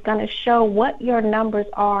work that's going to show what your numbers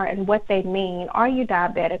are and what they mean. Are you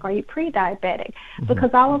diabetic? Are you pre-diabetic?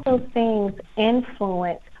 Because all of those things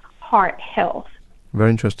influence heart health.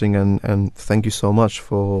 Very interesting, and thank you so much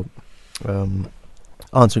for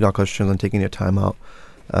answering our questions and taking your time out.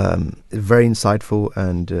 Very insightful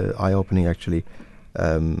and eye-opening, actually.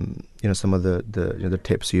 Some of the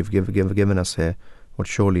tips you've given us here would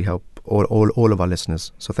surely help all of our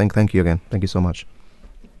listeners. So thank you again. Thank you so much.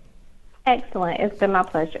 Excellent. It's been my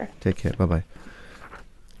pleasure. Take care. Bye-bye.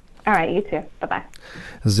 All right, you too. Bye-bye.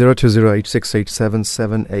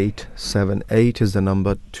 02086877878 is the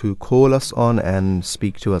number to call us on and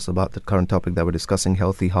speak to us about the current topic that we're discussing,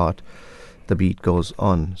 healthy heart. The beat goes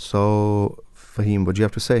on. So, Fahim, what do you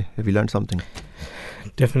have to say? Have you learned something?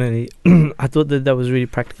 Definitely. I thought that was really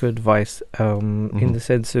practical advice in the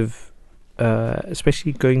sense of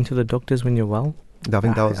especially going to the doctors when you're well. I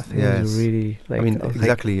think that was really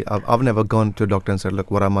exactly. I've never gone to a doctor and said,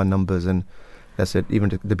 look, what are my numbers, and that's it, even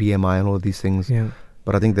the BMI and all these things. Yeah.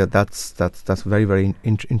 But I think that's very, very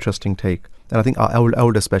interesting take. And I think our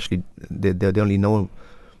old especially, they only know,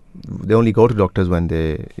 they only go to doctors when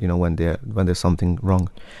when there's something wrong.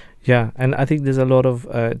 Yeah, and I think there's a lot of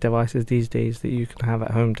devices these days that you can have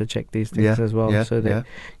at home to check these things as well. So that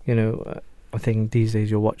I think these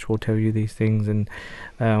days your watch will tell you these things, and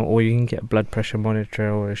or you can get a blood pressure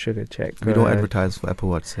monitor or a sugar check. We don't advertise for Apple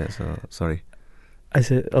Watch here, so sorry. I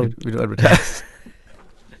said, We don't advertise.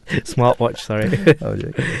 smartwatch, sorry. Oh,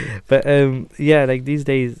 yeah. But yeah, like these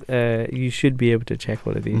days, you should be able to check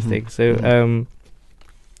all of these things. So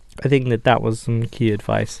I think that was some key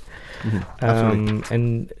advice. Absolutely.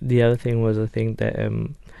 And the other thing was, I think that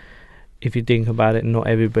if you think about it, not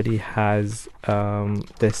everybody has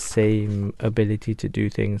the same ability to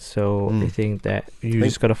do things. So I think that you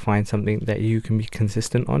just got to find something that you can be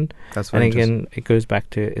consistent on. That's And very again, it goes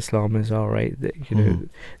back to Islam as well, right? That, you know,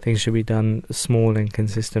 things should be done small and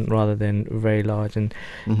consistent rather than very large. And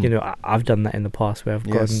you know, I've done that in the past where I've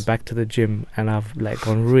gone back to the gym and I've like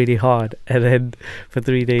gone really hard, and then for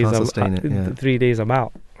 3 days, Can't sustain it, yeah. 3 days I'm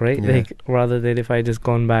out, right? Yeah. Like rather than if I just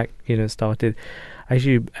gone back, you know, started. I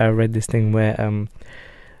actually read this thing where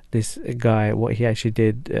this guy, what he actually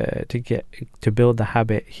did to build the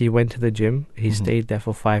habit, he went to the gym, he stayed there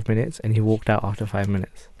for 5 minutes, and he walked out after 5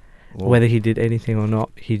 minutes. Whoa. Whether he did anything or not,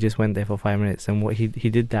 he just went there for 5 minutes. And what he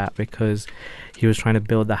did that because he was trying to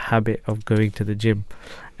build the habit of going to the gym.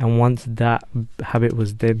 And once that habit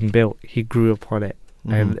was then built, he grew upon it.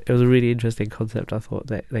 And it was a really interesting concept. I thought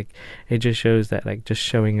that like it just shows that like just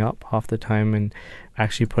showing up half the time and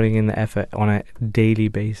actually putting in the effort on a daily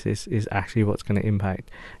basis is actually what's going to impact.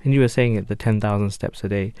 And you were saying it, the 10,000 steps a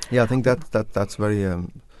day. Yeah, I think that's very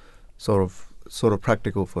sort of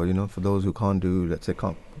practical for those who can't do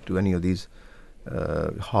any of these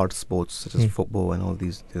hard sports such as football and all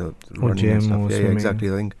these running gym and stuff. or Yeah, swimming. exactly.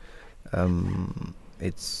 I think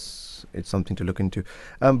it's something to look into.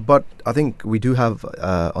 But I think we do have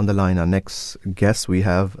on the line our next guest. We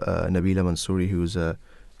have Nabila Mansouri, who's a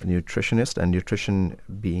nutritionist, and nutrition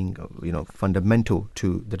being fundamental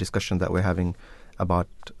to the discussion that we're having about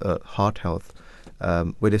heart health.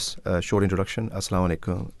 With this short introduction, Assalamu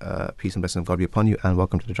alaikum, peace and blessings of God be upon you, and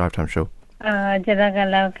welcome to the Drive Time Show.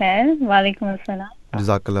 Jazakallah khair. Walaikum assalam.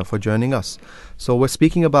 Jazakallah for joining us. So we're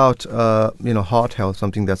speaking about heart health,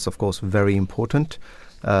 something that's of course very important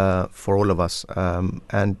for all of us,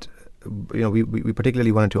 and we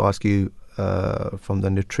particularly wanted to ask you from the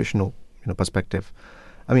nutritional perspective.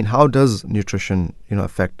 I mean, how does nutrition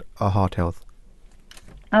affect our heart health?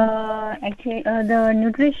 Actually, the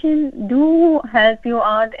nutrition do help you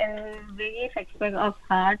out in various aspects of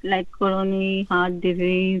heart, like coronary heart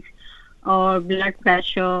disease or blood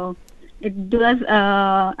pressure. It does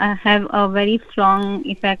have a very strong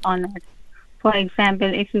effect on it. For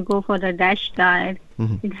example, if you go for the DASH diet,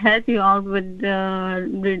 it helps you out with the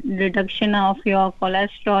reduction of your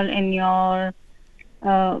cholesterol in your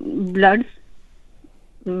blood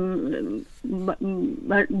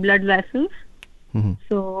vessels.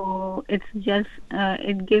 So it's just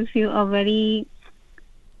it gives you a very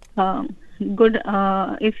good.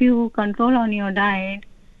 If you control on your diet,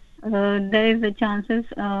 there is a chances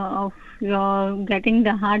of your getting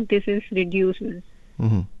the heart disease reduces.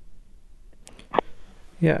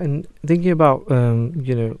 Yeah, and thinking about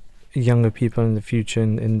younger people in the future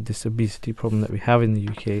and this obesity problem that we have in the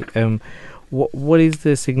UK, what is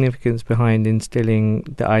the significance behind instilling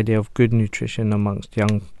the idea of good nutrition amongst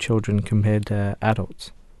young children compared to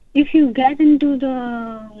adults? If you get into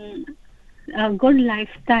the good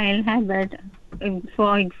lifestyle habit,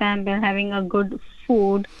 for example, having a good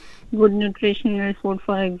food, good nutritional food,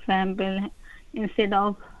 for example, instead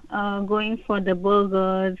of going for the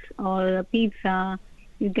burgers or a pizza,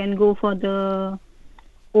 you can go for the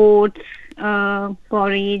oats,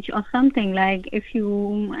 porridge or something. Like if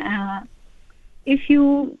you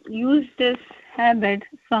use this habit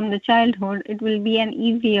from the childhood, it will be an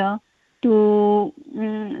easier to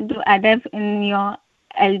adapt in your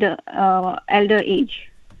elder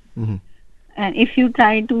age. And if you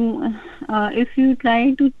try to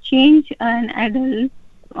change an adult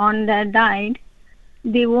on their diet,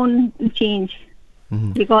 they won't change.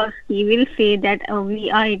 Because he will say that we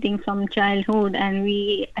are eating from childhood and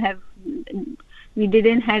we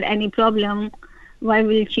didn't had any problem. Why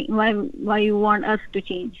you want us to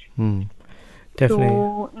change? Definitely.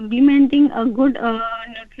 So implementing a good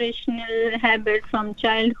nutritional habit from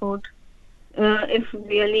childhood is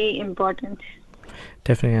really important.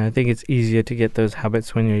 Definitely, I think it's easier to get those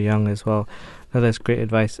habits when you're young as well. No, that's great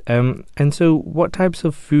advice. And so, what types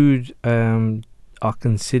of food are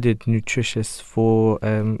considered nutritious for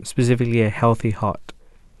specifically a healthy heart?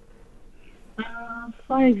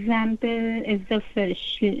 For example, is the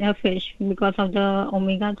fish because of the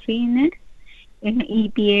omega-3 in it, in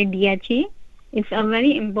EPA, DHA. It's a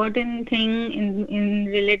very important thing in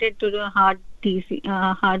related to the heart disease,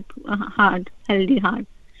 healthy heart.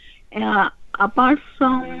 apart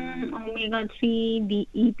from omega-3, the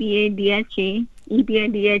EPA, DHA,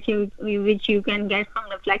 which you can get from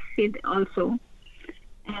the flaxseed also,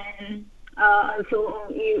 and also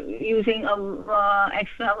using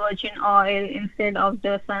extra virgin oil instead of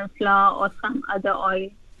the sunflower or some other oil.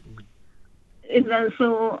 It's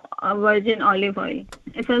also a virgin olive oil.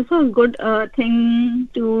 It's also a good thing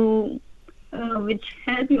to which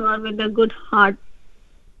help you out with a good heart.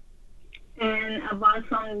 And apart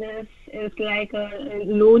from this, it's like a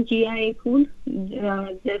low GI food,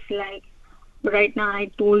 just like right now I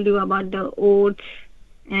told you about the oats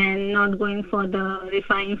and not going for the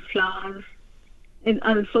refined flours. It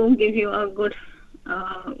also gives you a good,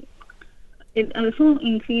 it also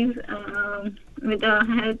increase with a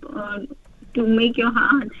help to make your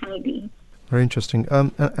heart healthy. Very interesting.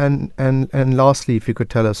 And lastly, if you could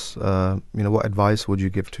tell us, what advice would you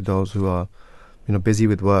give to those who are, busy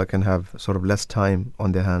with work and have sort of less time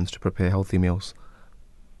on their hands to prepare healthy meals?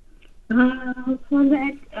 For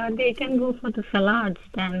that, they can go for the salads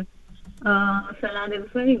then. Salad is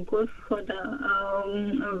very good for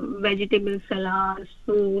the vegetable salads,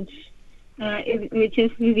 fruits, which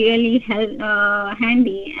is really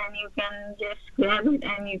handy, and you can just grab it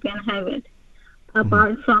and you can have it.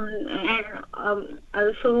 Apart from, and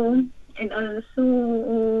also, it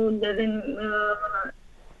also doesn't,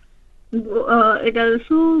 it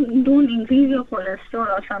also don't increase your cholesterol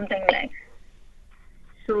or something like.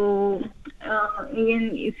 So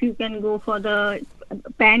even if you can go for the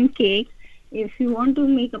pancake, if you want to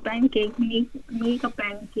make a pancake, make a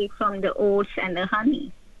pancake from the oats and the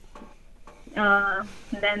honey.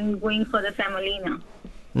 Then going for the semolina.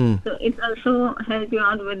 So it also helps you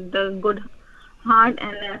out with the good heart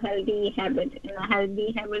and a healthy habit, and a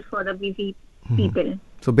healthy habit for the busy people.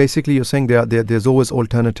 So basically, you're saying there's always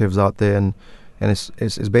alternatives out there, and it's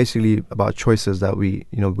basically about choices that we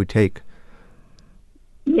take.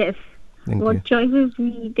 Yes. Thank What you. choices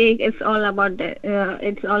we take, it's all about that.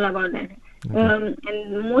 It's all about that. And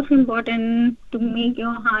most important, to make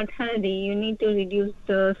your heart healthy, you need to reduce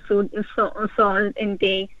the salt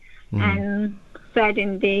intake and fat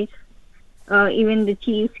intake. Even the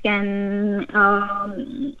cheese will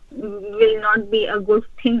not be a good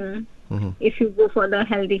thing if you go for the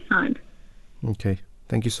healthy heart. Okay.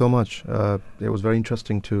 Thank you so much. It was very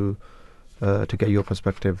interesting to get your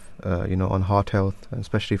perspective, on heart health,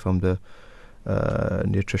 especially from the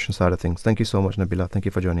nutrition side of things. Thank you so much, Nabila. Thank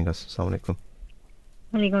you for joining us. Assalamu alaikum.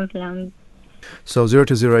 Walaikum salam. So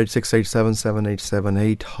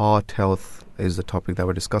 0208687778, heart health is the topic that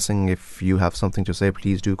we're discussing. If you have something to say,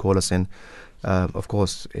 please do call us in. Of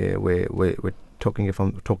course, we're talking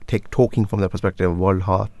from the perspective of World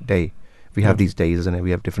Heart Day. We have these days, and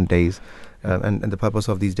we have different days, and the purpose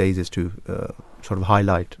of these days is to sort of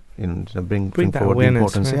highlight, bring forward the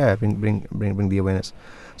importance. Right? Bring the awareness.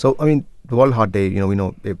 So, I mean, the World Heart Day, we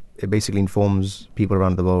know it basically informs people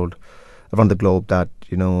around the globe that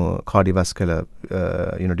cardiovascular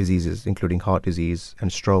diseases, including heart disease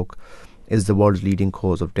and stroke, is the world's leading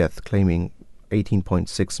cause of death, claiming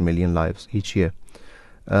 18.6 million lives each year.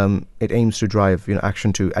 It aims to drive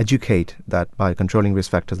action to educate that by controlling risk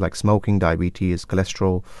factors like smoking, diabetes,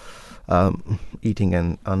 cholesterol, eating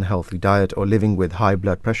an unhealthy diet, or living with high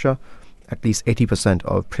blood pressure, at least 80%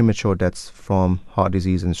 of premature deaths from heart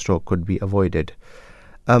disease and stroke could be avoided.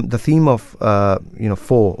 The theme of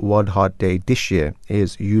for World Heart Day this year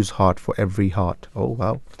is "Use Heart for Every Heart." Oh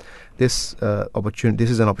wow! This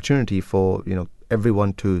is an opportunity for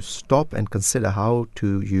everyone to stop and consider how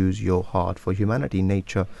to use your heart for humanity,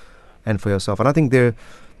 nature, and for yourself. And I think there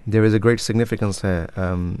is a great significance here.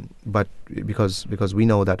 But because we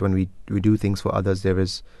know that when we do things for others, there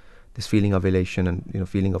is this feeling of elation and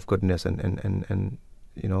feeling of goodness and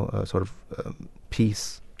sort of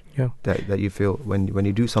peace. Yeah. That you feel when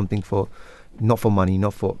you do something not for money,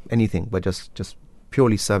 not for anything, but just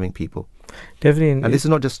purely serving people. Definitely. And this is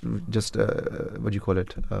not just what do you call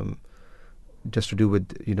it? Just to do with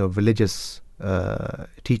religious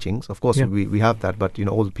teachings. Of course, we have that, but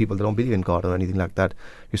all the people that don't believe in God or anything like that,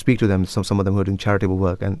 you speak to them. Some of them who are doing charitable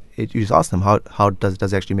work, and you just ask them how does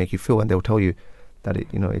it actually make you feel, and they will tell you that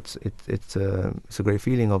it's a great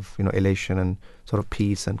feeling of elation and sort of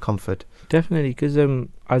peace and comfort. Definitely, because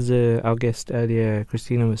as our guest earlier,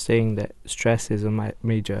 Christina, was saying that stress is a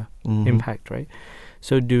major impact, right?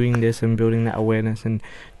 So doing this and building that awareness and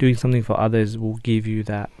doing something for others will give you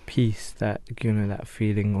that peace, that that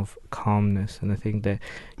feeling of calmness, and I think that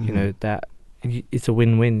that it's a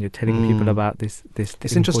win-win. You're telling people about this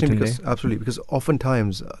It's interesting important because absolutely, because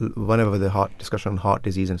oftentimes whenever the heart discussion on heart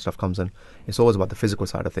disease and stuff comes in, it's always about the physical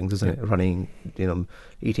side of things, isn't it? Running,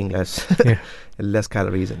 eating less, less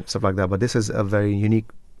calories and stuff like that. But this is a very unique,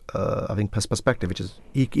 I think, perspective, which is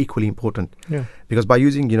equally important. Yeah. Because by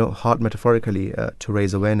using heart metaphorically to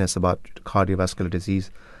raise awareness about cardiovascular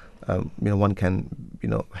disease, one can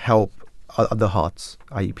help other hearts,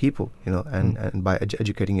 i.e. people, and by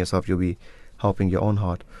educating yourself, you'll be helping your own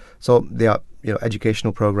heart. So there are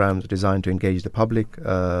educational programs designed to engage the public,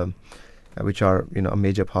 which are a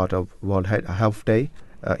major part of World Health Day.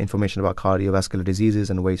 Information about cardiovascular diseases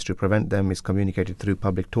and ways to prevent them is communicated through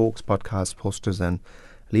public talks, podcasts, posters, and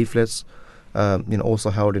leaflets.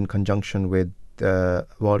 Also held in conjunction with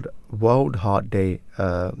World Heart Day.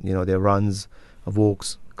 There are runs,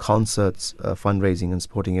 walks, concerts, fundraising and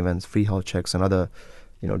sporting events, free health checks, and other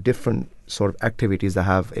different sort of activities that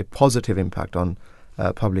have a positive impact on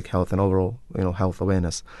public health and overall health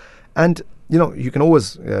awareness. And you can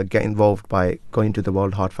always get involved by going to the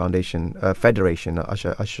World Heart Foundation Federation, I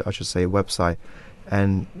should say, website,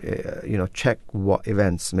 and check what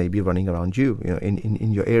events may be running around you,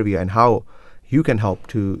 in your area, and how you can help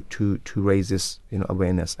to raise this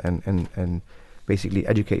awareness and basically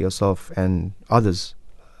educate yourself and others,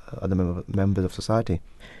 other members of society.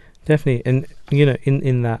 Definitely. And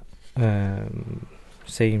in that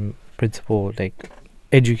same principle, like,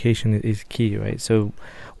 education is key, right? So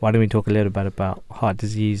why don't we talk a little bit about heart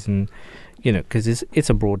disease, and because it's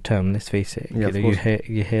a broad term, let's face it. Yeah,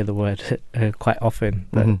 you hear the word quite often,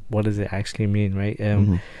 but what does it actually mean, right?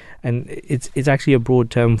 And it's actually a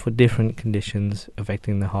broad term for different conditions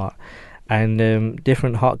affecting the heart, and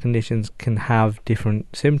different heart conditions can have different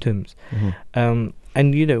symptoms. And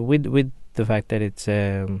with the fact that it's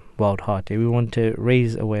World Heart Day, we want to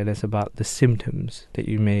raise awareness about the symptoms that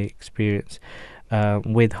you may experience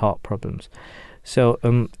with heart problems. So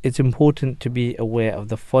it's important to be aware of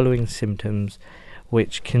the following symptoms,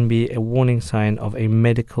 which can be a warning sign of a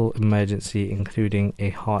medical emergency, including a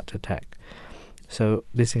heart attack. So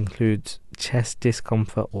this includes chest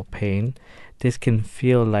discomfort or pain. This can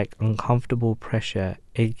feel like uncomfortable pressure,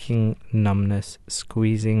 aching, numbness,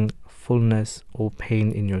 squeezing, fullness, or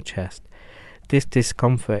pain in your chest. This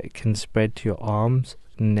discomfort can spread to your arms,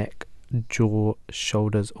 neck, jaw,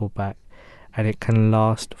 shoulders, or back, and it can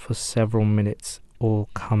last for several minutes or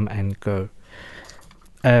come and go.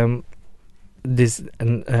 This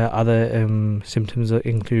and other symptoms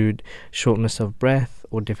include shortness of breath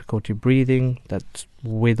or difficulty breathing, that's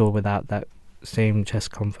with or without that same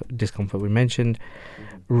chest discomfort we mentioned,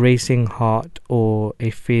 racing heart, or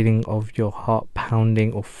a feeling of your heart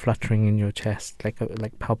pounding or fluttering in your chest, like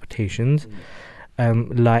palpitations,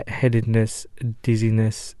 lightheadedness,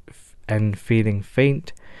 dizziness, and feeling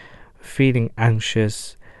faint, feeling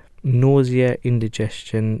anxious, nausea,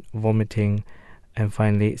 indigestion, vomiting, and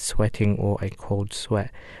finally sweating or a cold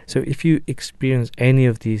sweat. So if you experience any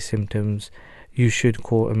of these symptoms, you should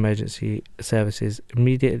call emergency services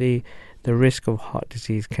immediately. The risk of heart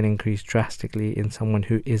disease can increase drastically in someone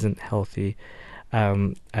who isn't healthy.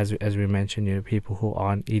 As we mentioned, people who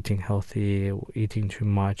aren't eating healthy, or eating too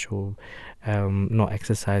much, or not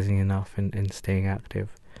exercising enough and staying active.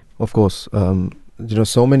 Of course,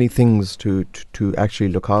 so many things to actually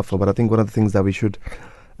look out for. But I think one of the things that we should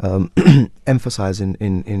emphasize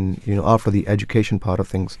in after the education part of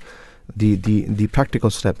things, the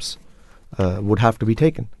practical steps would have to be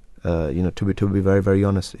taken. To be very, very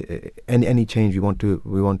honest, any change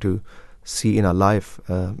we want to see in our life,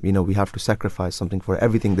 we have to sacrifice something for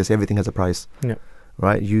everything. Everything has a price,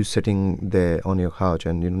 right? You sitting there on your couch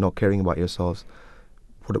and not caring about yourselves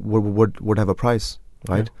would have a price,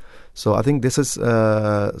 right? Yeah. So I think this is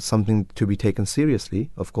something to be taken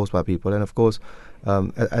seriously, of course, by people, and of course,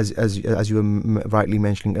 as you were rightly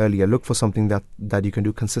mentioning earlier, look for something that you can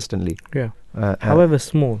do consistently. Yeah. However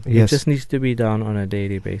small, it just needs to be done on a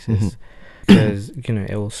daily basis, because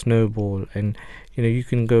it will snowball, and you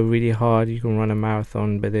can go really hard, you can run a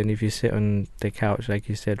marathon, but then if you sit on the couch, like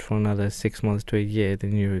you said, for another 6 months to a year,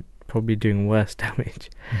 then you're probably doing worse damage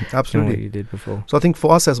than what you did before. So I think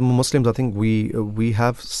for us as Muslims, I think we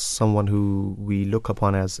have someone who we look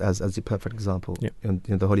upon as the perfect example,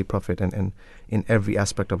 the Holy Prophet, and in every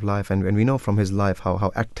aspect of life, and we know from his life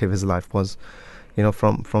how active his life was,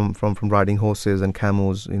 from riding horses and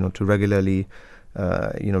camels, to regularly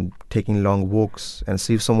taking long walks, and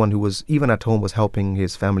see someone who was even at home was helping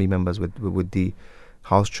his family members with the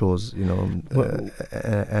house chores,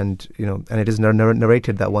 and it is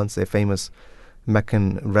narrated that once a famous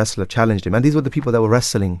Meccan wrestler challenged him, and these were the people that were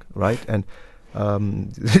wrestling, right? And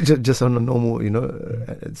just on a normal,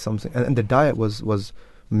 something. And the diet was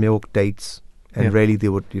milk, dates, and really they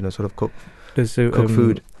would, sort of cook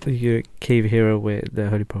food. Your cave hero where the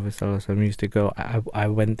Holy Prophet ﷺ used to go, I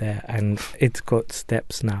went there and it's got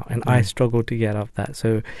steps now, and I struggled to get up that.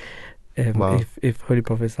 So if Holy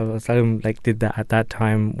Prophet ﷺ like did that at that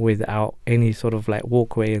time without any sort of like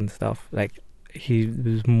walkway and stuff, like he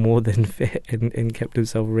was more than fit and kept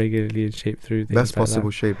himself regularly in shape through things. Best possible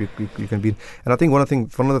shape you can be in. And I think one of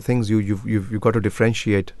the things you've got to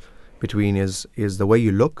differentiate between is the way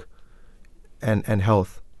you look and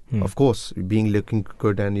health. Of course, looking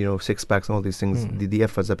good and six packs and all these things, the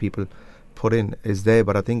efforts that people put in is there.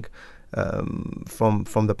 But I think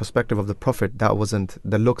from the perspective of the Prophet, that wasn't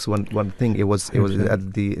the looks one thing. It was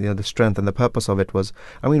at the strength and the purpose of it was.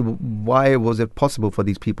 I mean, why was it possible for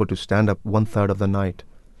these people to stand up 1/3 of the night?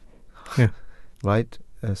 Yeah, right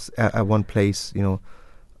at one place,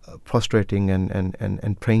 prostrating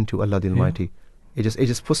and praying to Allah the Almighty. It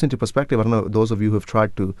just puts into perspective. I don't know, those of you who have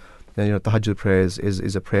tried to, Tahajjud prayer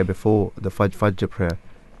is a prayer before the Fajr prayer,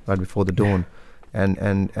 right before the dawn, and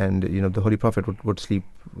the Holy Prophet would sleep,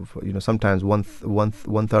 sometimes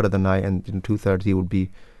one-third of the night, and 2/3 he would be,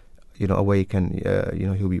 awake, and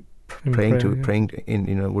he'll be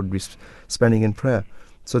would be spending in prayer.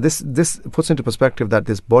 So this puts into perspective that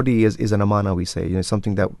this body is an amana, we say,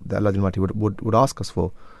 something that Allah Almighty would ask us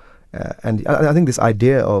for, and I think this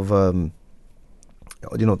idea of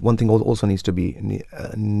one thing also needs to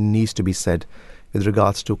be said with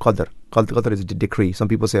regards to qadr. Qadr is a decree. Some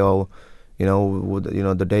people say,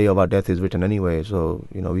 the day of our death is written anyway, so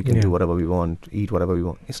we can do whatever we want, eat whatever we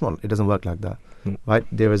want. It's not. It doesn't work like that, right?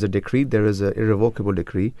 There is a decree. There is an irrevocable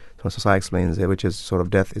decree. So Sasai explains there, which is sort of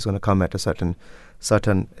death is going to come at a certain.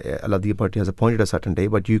 Allah the Almighty has appointed a certain day,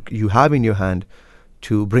 but you have in your hand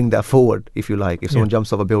to bring that forward, if you like. If someone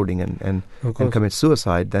jumps off a building and commits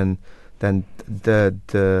suicide, then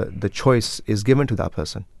the choice is given to that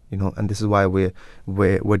person, and this is why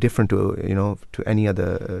we're different to any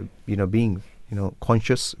other being,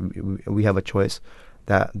 conscious. We have a choice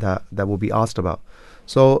that will be asked about.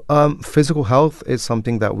 So physical health is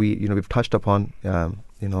something that we've touched upon,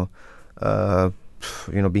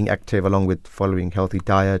 being active along with following healthy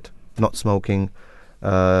diet, not smoking,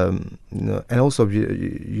 and also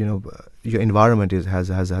your environment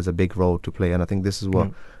has a big role to play, and I think this is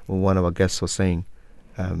what one of our guests was saying,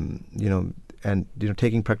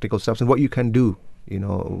 taking practical steps and what you can do,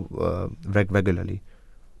 regularly.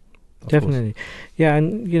 Definitely, yeah,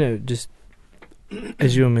 and just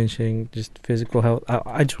as you were mentioning, just physical health.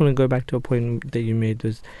 I just want to go back to a point that you made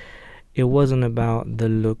was. It wasn't about the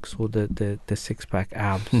looks or the six-pack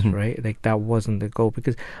abs, right? Like, that wasn't the goal,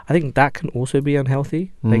 because I think that can also be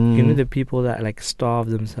unhealthy. Like, the people that, like, starve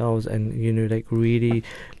themselves and, really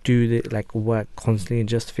do the, work constantly and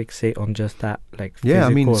just fixate on just that, yeah, I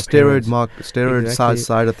mean, steroid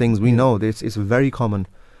side of things, we know this is very common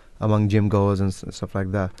among gym goers and stuff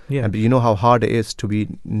like that. Yeah. And you know how hard it is to be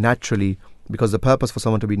naturally, because the purpose for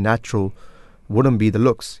someone to be natural wouldn't be the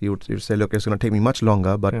looks. You would say, look, it's going to take me much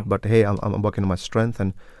longer, but hey, I'm working on my strength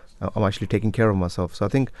and I'm actually taking care of myself. So I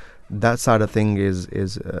think that side of thing is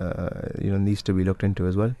needs to be looked into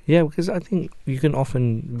as well. Yeah, because I think you can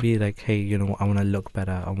often be like, hey, I want to look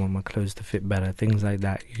better, I want my clothes to fit better, things like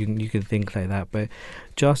that. You can think like that, but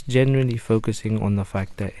just generally focusing on the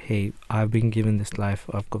fact that, hey, I've been given this life.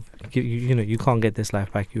 I've got, you can't get this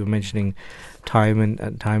life back. You were mentioning time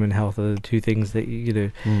and health are the two things that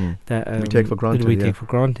that we take for granted. Take for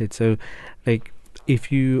granted. So,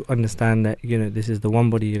 if you understand that this is the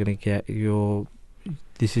one body you're going to get,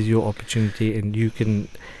 this is your opportunity, and you can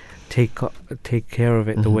take care of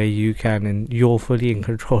it the way you can, and you're fully in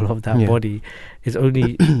control of that body. It's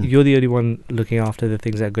only you're the only one looking after the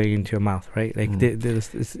things that are going into your mouth, right?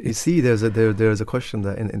 You see, there's a question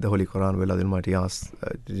that in the Holy Quran where Allah Almighty asks,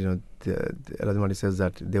 Allah Almighty says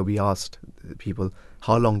that they'll be asked, people,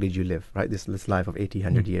 how long did you live, right? This life of 80,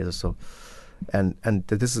 100 years or so. And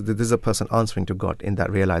this is a person answering to God in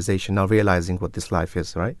that realization, now realizing what this life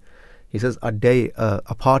is, right? He says a day,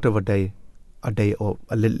 a part of a day or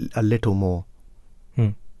a little more.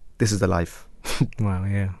 This is the life. Wow,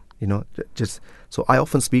 yeah. Just so I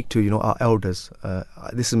often speak to our elders.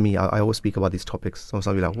 This is me. I always speak about these topics. Some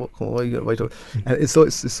will be like, "What are you talking?" And it's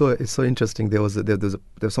so interesting. There was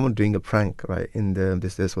someone doing a prank, right?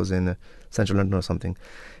 This was in central London or something,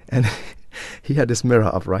 and he had this mirror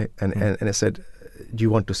up, right? And it said, "Do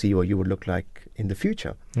you want to see what you would look like in the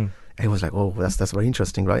future?" And he was like, "Oh, that's very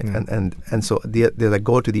interesting, right?" And so they're like,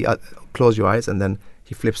 go to the close your eyes, and then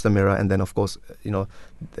he flips the mirror, and then of course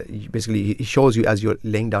basically he shows you as you're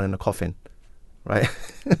laying down in a coffin, right?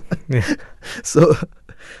 Yeah. So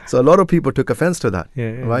a lot of people took offense to that,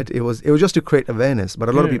 Yeah, yeah, right? It was just to create awareness, but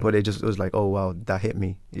a lot of Yeah. people, it was like, oh wow, that hit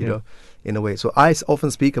me, you Yeah. know, in a way. So I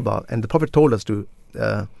often speak about, and the Prophet told us to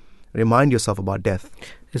remind yourself about death.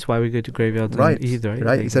 That's why we go to graveyards Right, and Eid, right?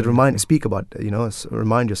 right. He Like, said, speak about,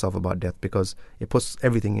 remind yourself about death, because it puts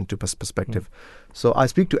everything into perspective. So I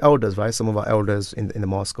speak to elders, right? Some of our elders in the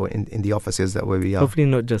mosque or in the offices that where we are. Hopefully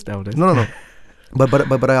not just elders. No.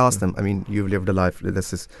 But I asked them. I mean, you've lived a life.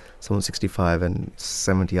 This is someone 65 and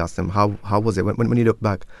 70. Asked them how was it when you look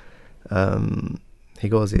back. He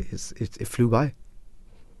goes, it flew by.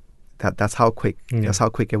 That's how quick. Yeah. That's how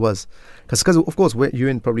quick it was. Because of course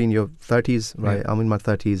you're probably in your 30s, right? Yeah. I'm in my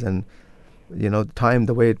 30s, and time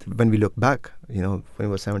when we look back, when we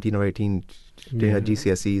were 17 or 18, doing our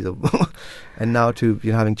GCSEs, and now to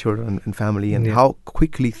having children and family, and how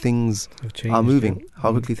quickly things are moving.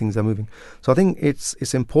 How quickly things are moving. So I think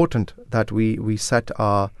it's important that we set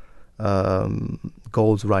our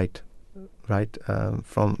goals right,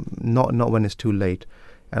 from not when it's too late.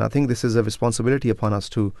 And I think this is a responsibility upon us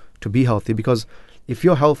to be healthy, because if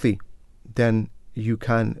you're healthy, then you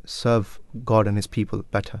can serve God and His people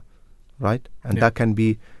better, right? And that can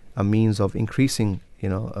be a means of increasing,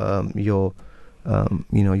 your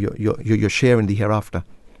share in the hereafter,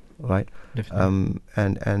 right? Definitely.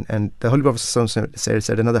 And the Holy Prophet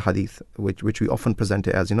said another hadith, which we often present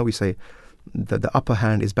it as, we say that the upper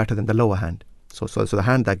hand is better than the lower hand. So the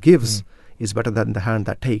hand that gives is better than the hand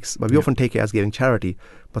that takes. But we often take it as giving charity.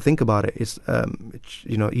 But think about it. It's and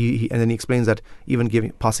then he explains that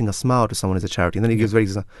even passing a smile to someone is a charity. And then he gives very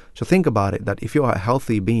example. So think about it, that if you're a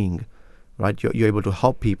healthy being, right, you're able to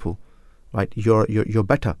help people, right? You're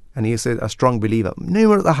better. And he says a strong believer.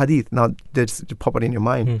 Remember the hadith. Now that's to pop it in your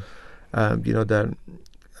mind. The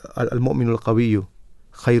al-mu'minu al-qawiyyu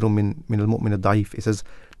khayrun min al-mu'min al-da'if. It says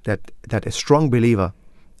that a strong believer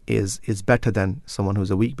is better than someone who's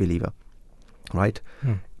a weak believer. Right,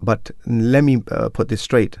 but let me put this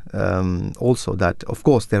straight. Also, that of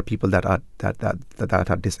course there are people that are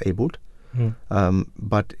disabled,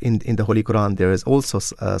 but in the Holy Quran there is also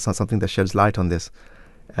something that sheds light on this.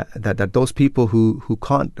 That those people who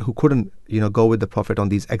couldn't go with the Prophet on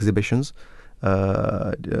these exhibitions,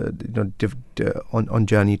 on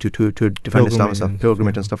journey to defend Islam and stuff,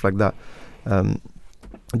 pilgrimage and stuff like that.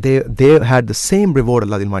 They had the same reward,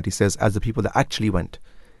 Allah the Almighty says, as the people that actually went,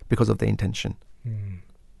 because of their intention.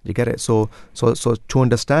 You get it? So to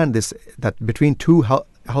understand this, that between two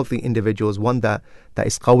healthy individuals, one that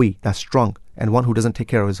is qawi, that's strong, and one who doesn't take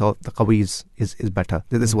care of his health, the qawi is better.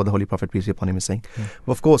 This is what the Holy Prophet, peace be upon him, is saying.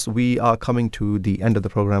 Well, of course, we are coming to the end of the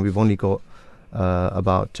program. We've only got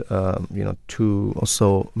about 2 or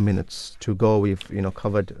so minutes to go. We've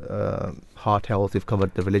covered heart health. We've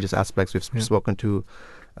covered the religious aspects. We've spoken to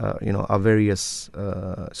our various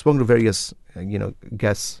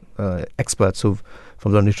guests, experts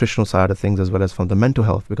from the nutritional side of things, as well as from the mental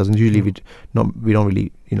health, because usually we don't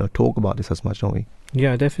really talk about this as much, don't we?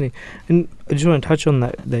 Yeah, definitely. And I just want to touch on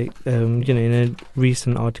that. In a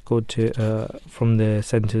recent article from the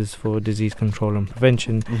Centers for Disease Control and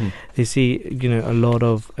Prevention, they see a lot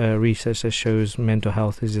of research that shows mental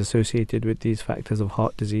health is associated with these factors of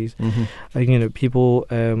heart disease. People.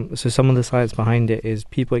 So some of the science behind it is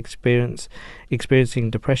people experiencing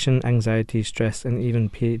depression, anxiety, stress, and even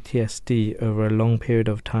PTSD over a long period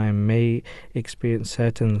of time may experience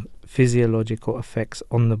certain physiological effects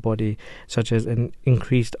on the body, such as an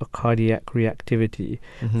increased cardiac reactivity,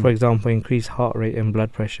 for example, increased heart rate and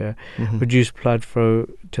blood pressure, reduced blood flow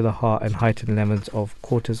to the heart, and heightened levels of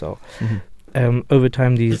cortisol. Over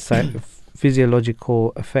time, these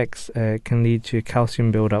physiological effects can lead to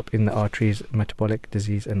calcium buildup in the arteries, metabolic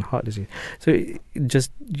disease, and heart disease. So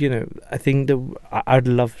just, I think that I'd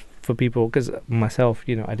love for people, because myself,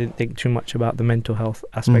 I didn't think too much about the mental health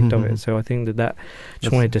aspect of it. So I think that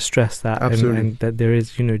just wanted to stress that, and that there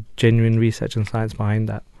is, genuine research and science behind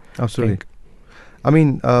that. Absolutely. I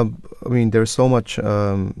mean, there's so much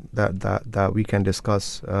that we can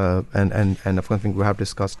discuss, and of course, I think we have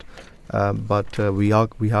discussed, but we are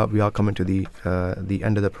coming to the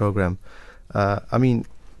end of the program.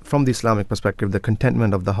 From the Islamic perspective, the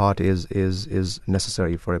contentment of the heart is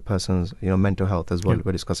necessary for a person's mental health as well.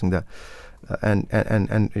 We're discussing that, and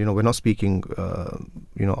we're not speaking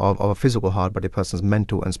of a physical heart, but a person's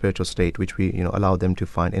mental and spiritual state, which we allow them to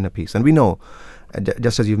find inner peace. And we know,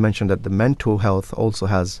 just as you've mentioned, that the mental health also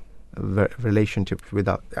has a relationship with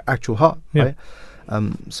our actual heart, right?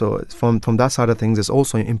 So from that side of things, it's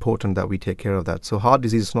also important that we take care of that. So heart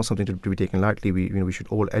disease is not something to be taken lightly. We should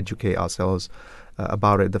all educate ourselves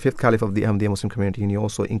about it. The fifth caliph of the Ahmadiyya Muslim community, and he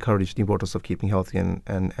also encouraged the importance of keeping healthy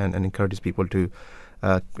and encourages people to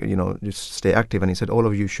just stay active. And he said all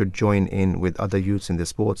of you should join in with other youths in the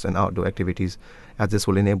sports and outdoor activities, as this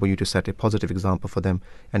will enable you to set a positive example for them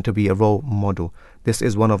and to be a role model. This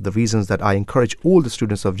is one of the reasons that I encourage all the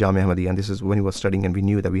students of Jamia Ahmadiyya, and this is when we were studying and we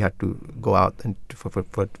knew that we had to go out and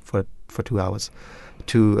for 2 hours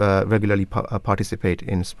to regularly participate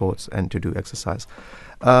in sports and to do exercise.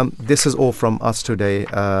 This is all from us today.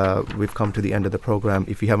 We've come to the end of the program.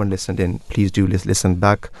 If you haven't listened in, please do listen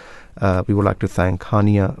back. We would like to thank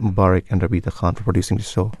Hania, Mubarak and Rabita Khan for producing the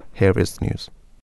show. Here is the news.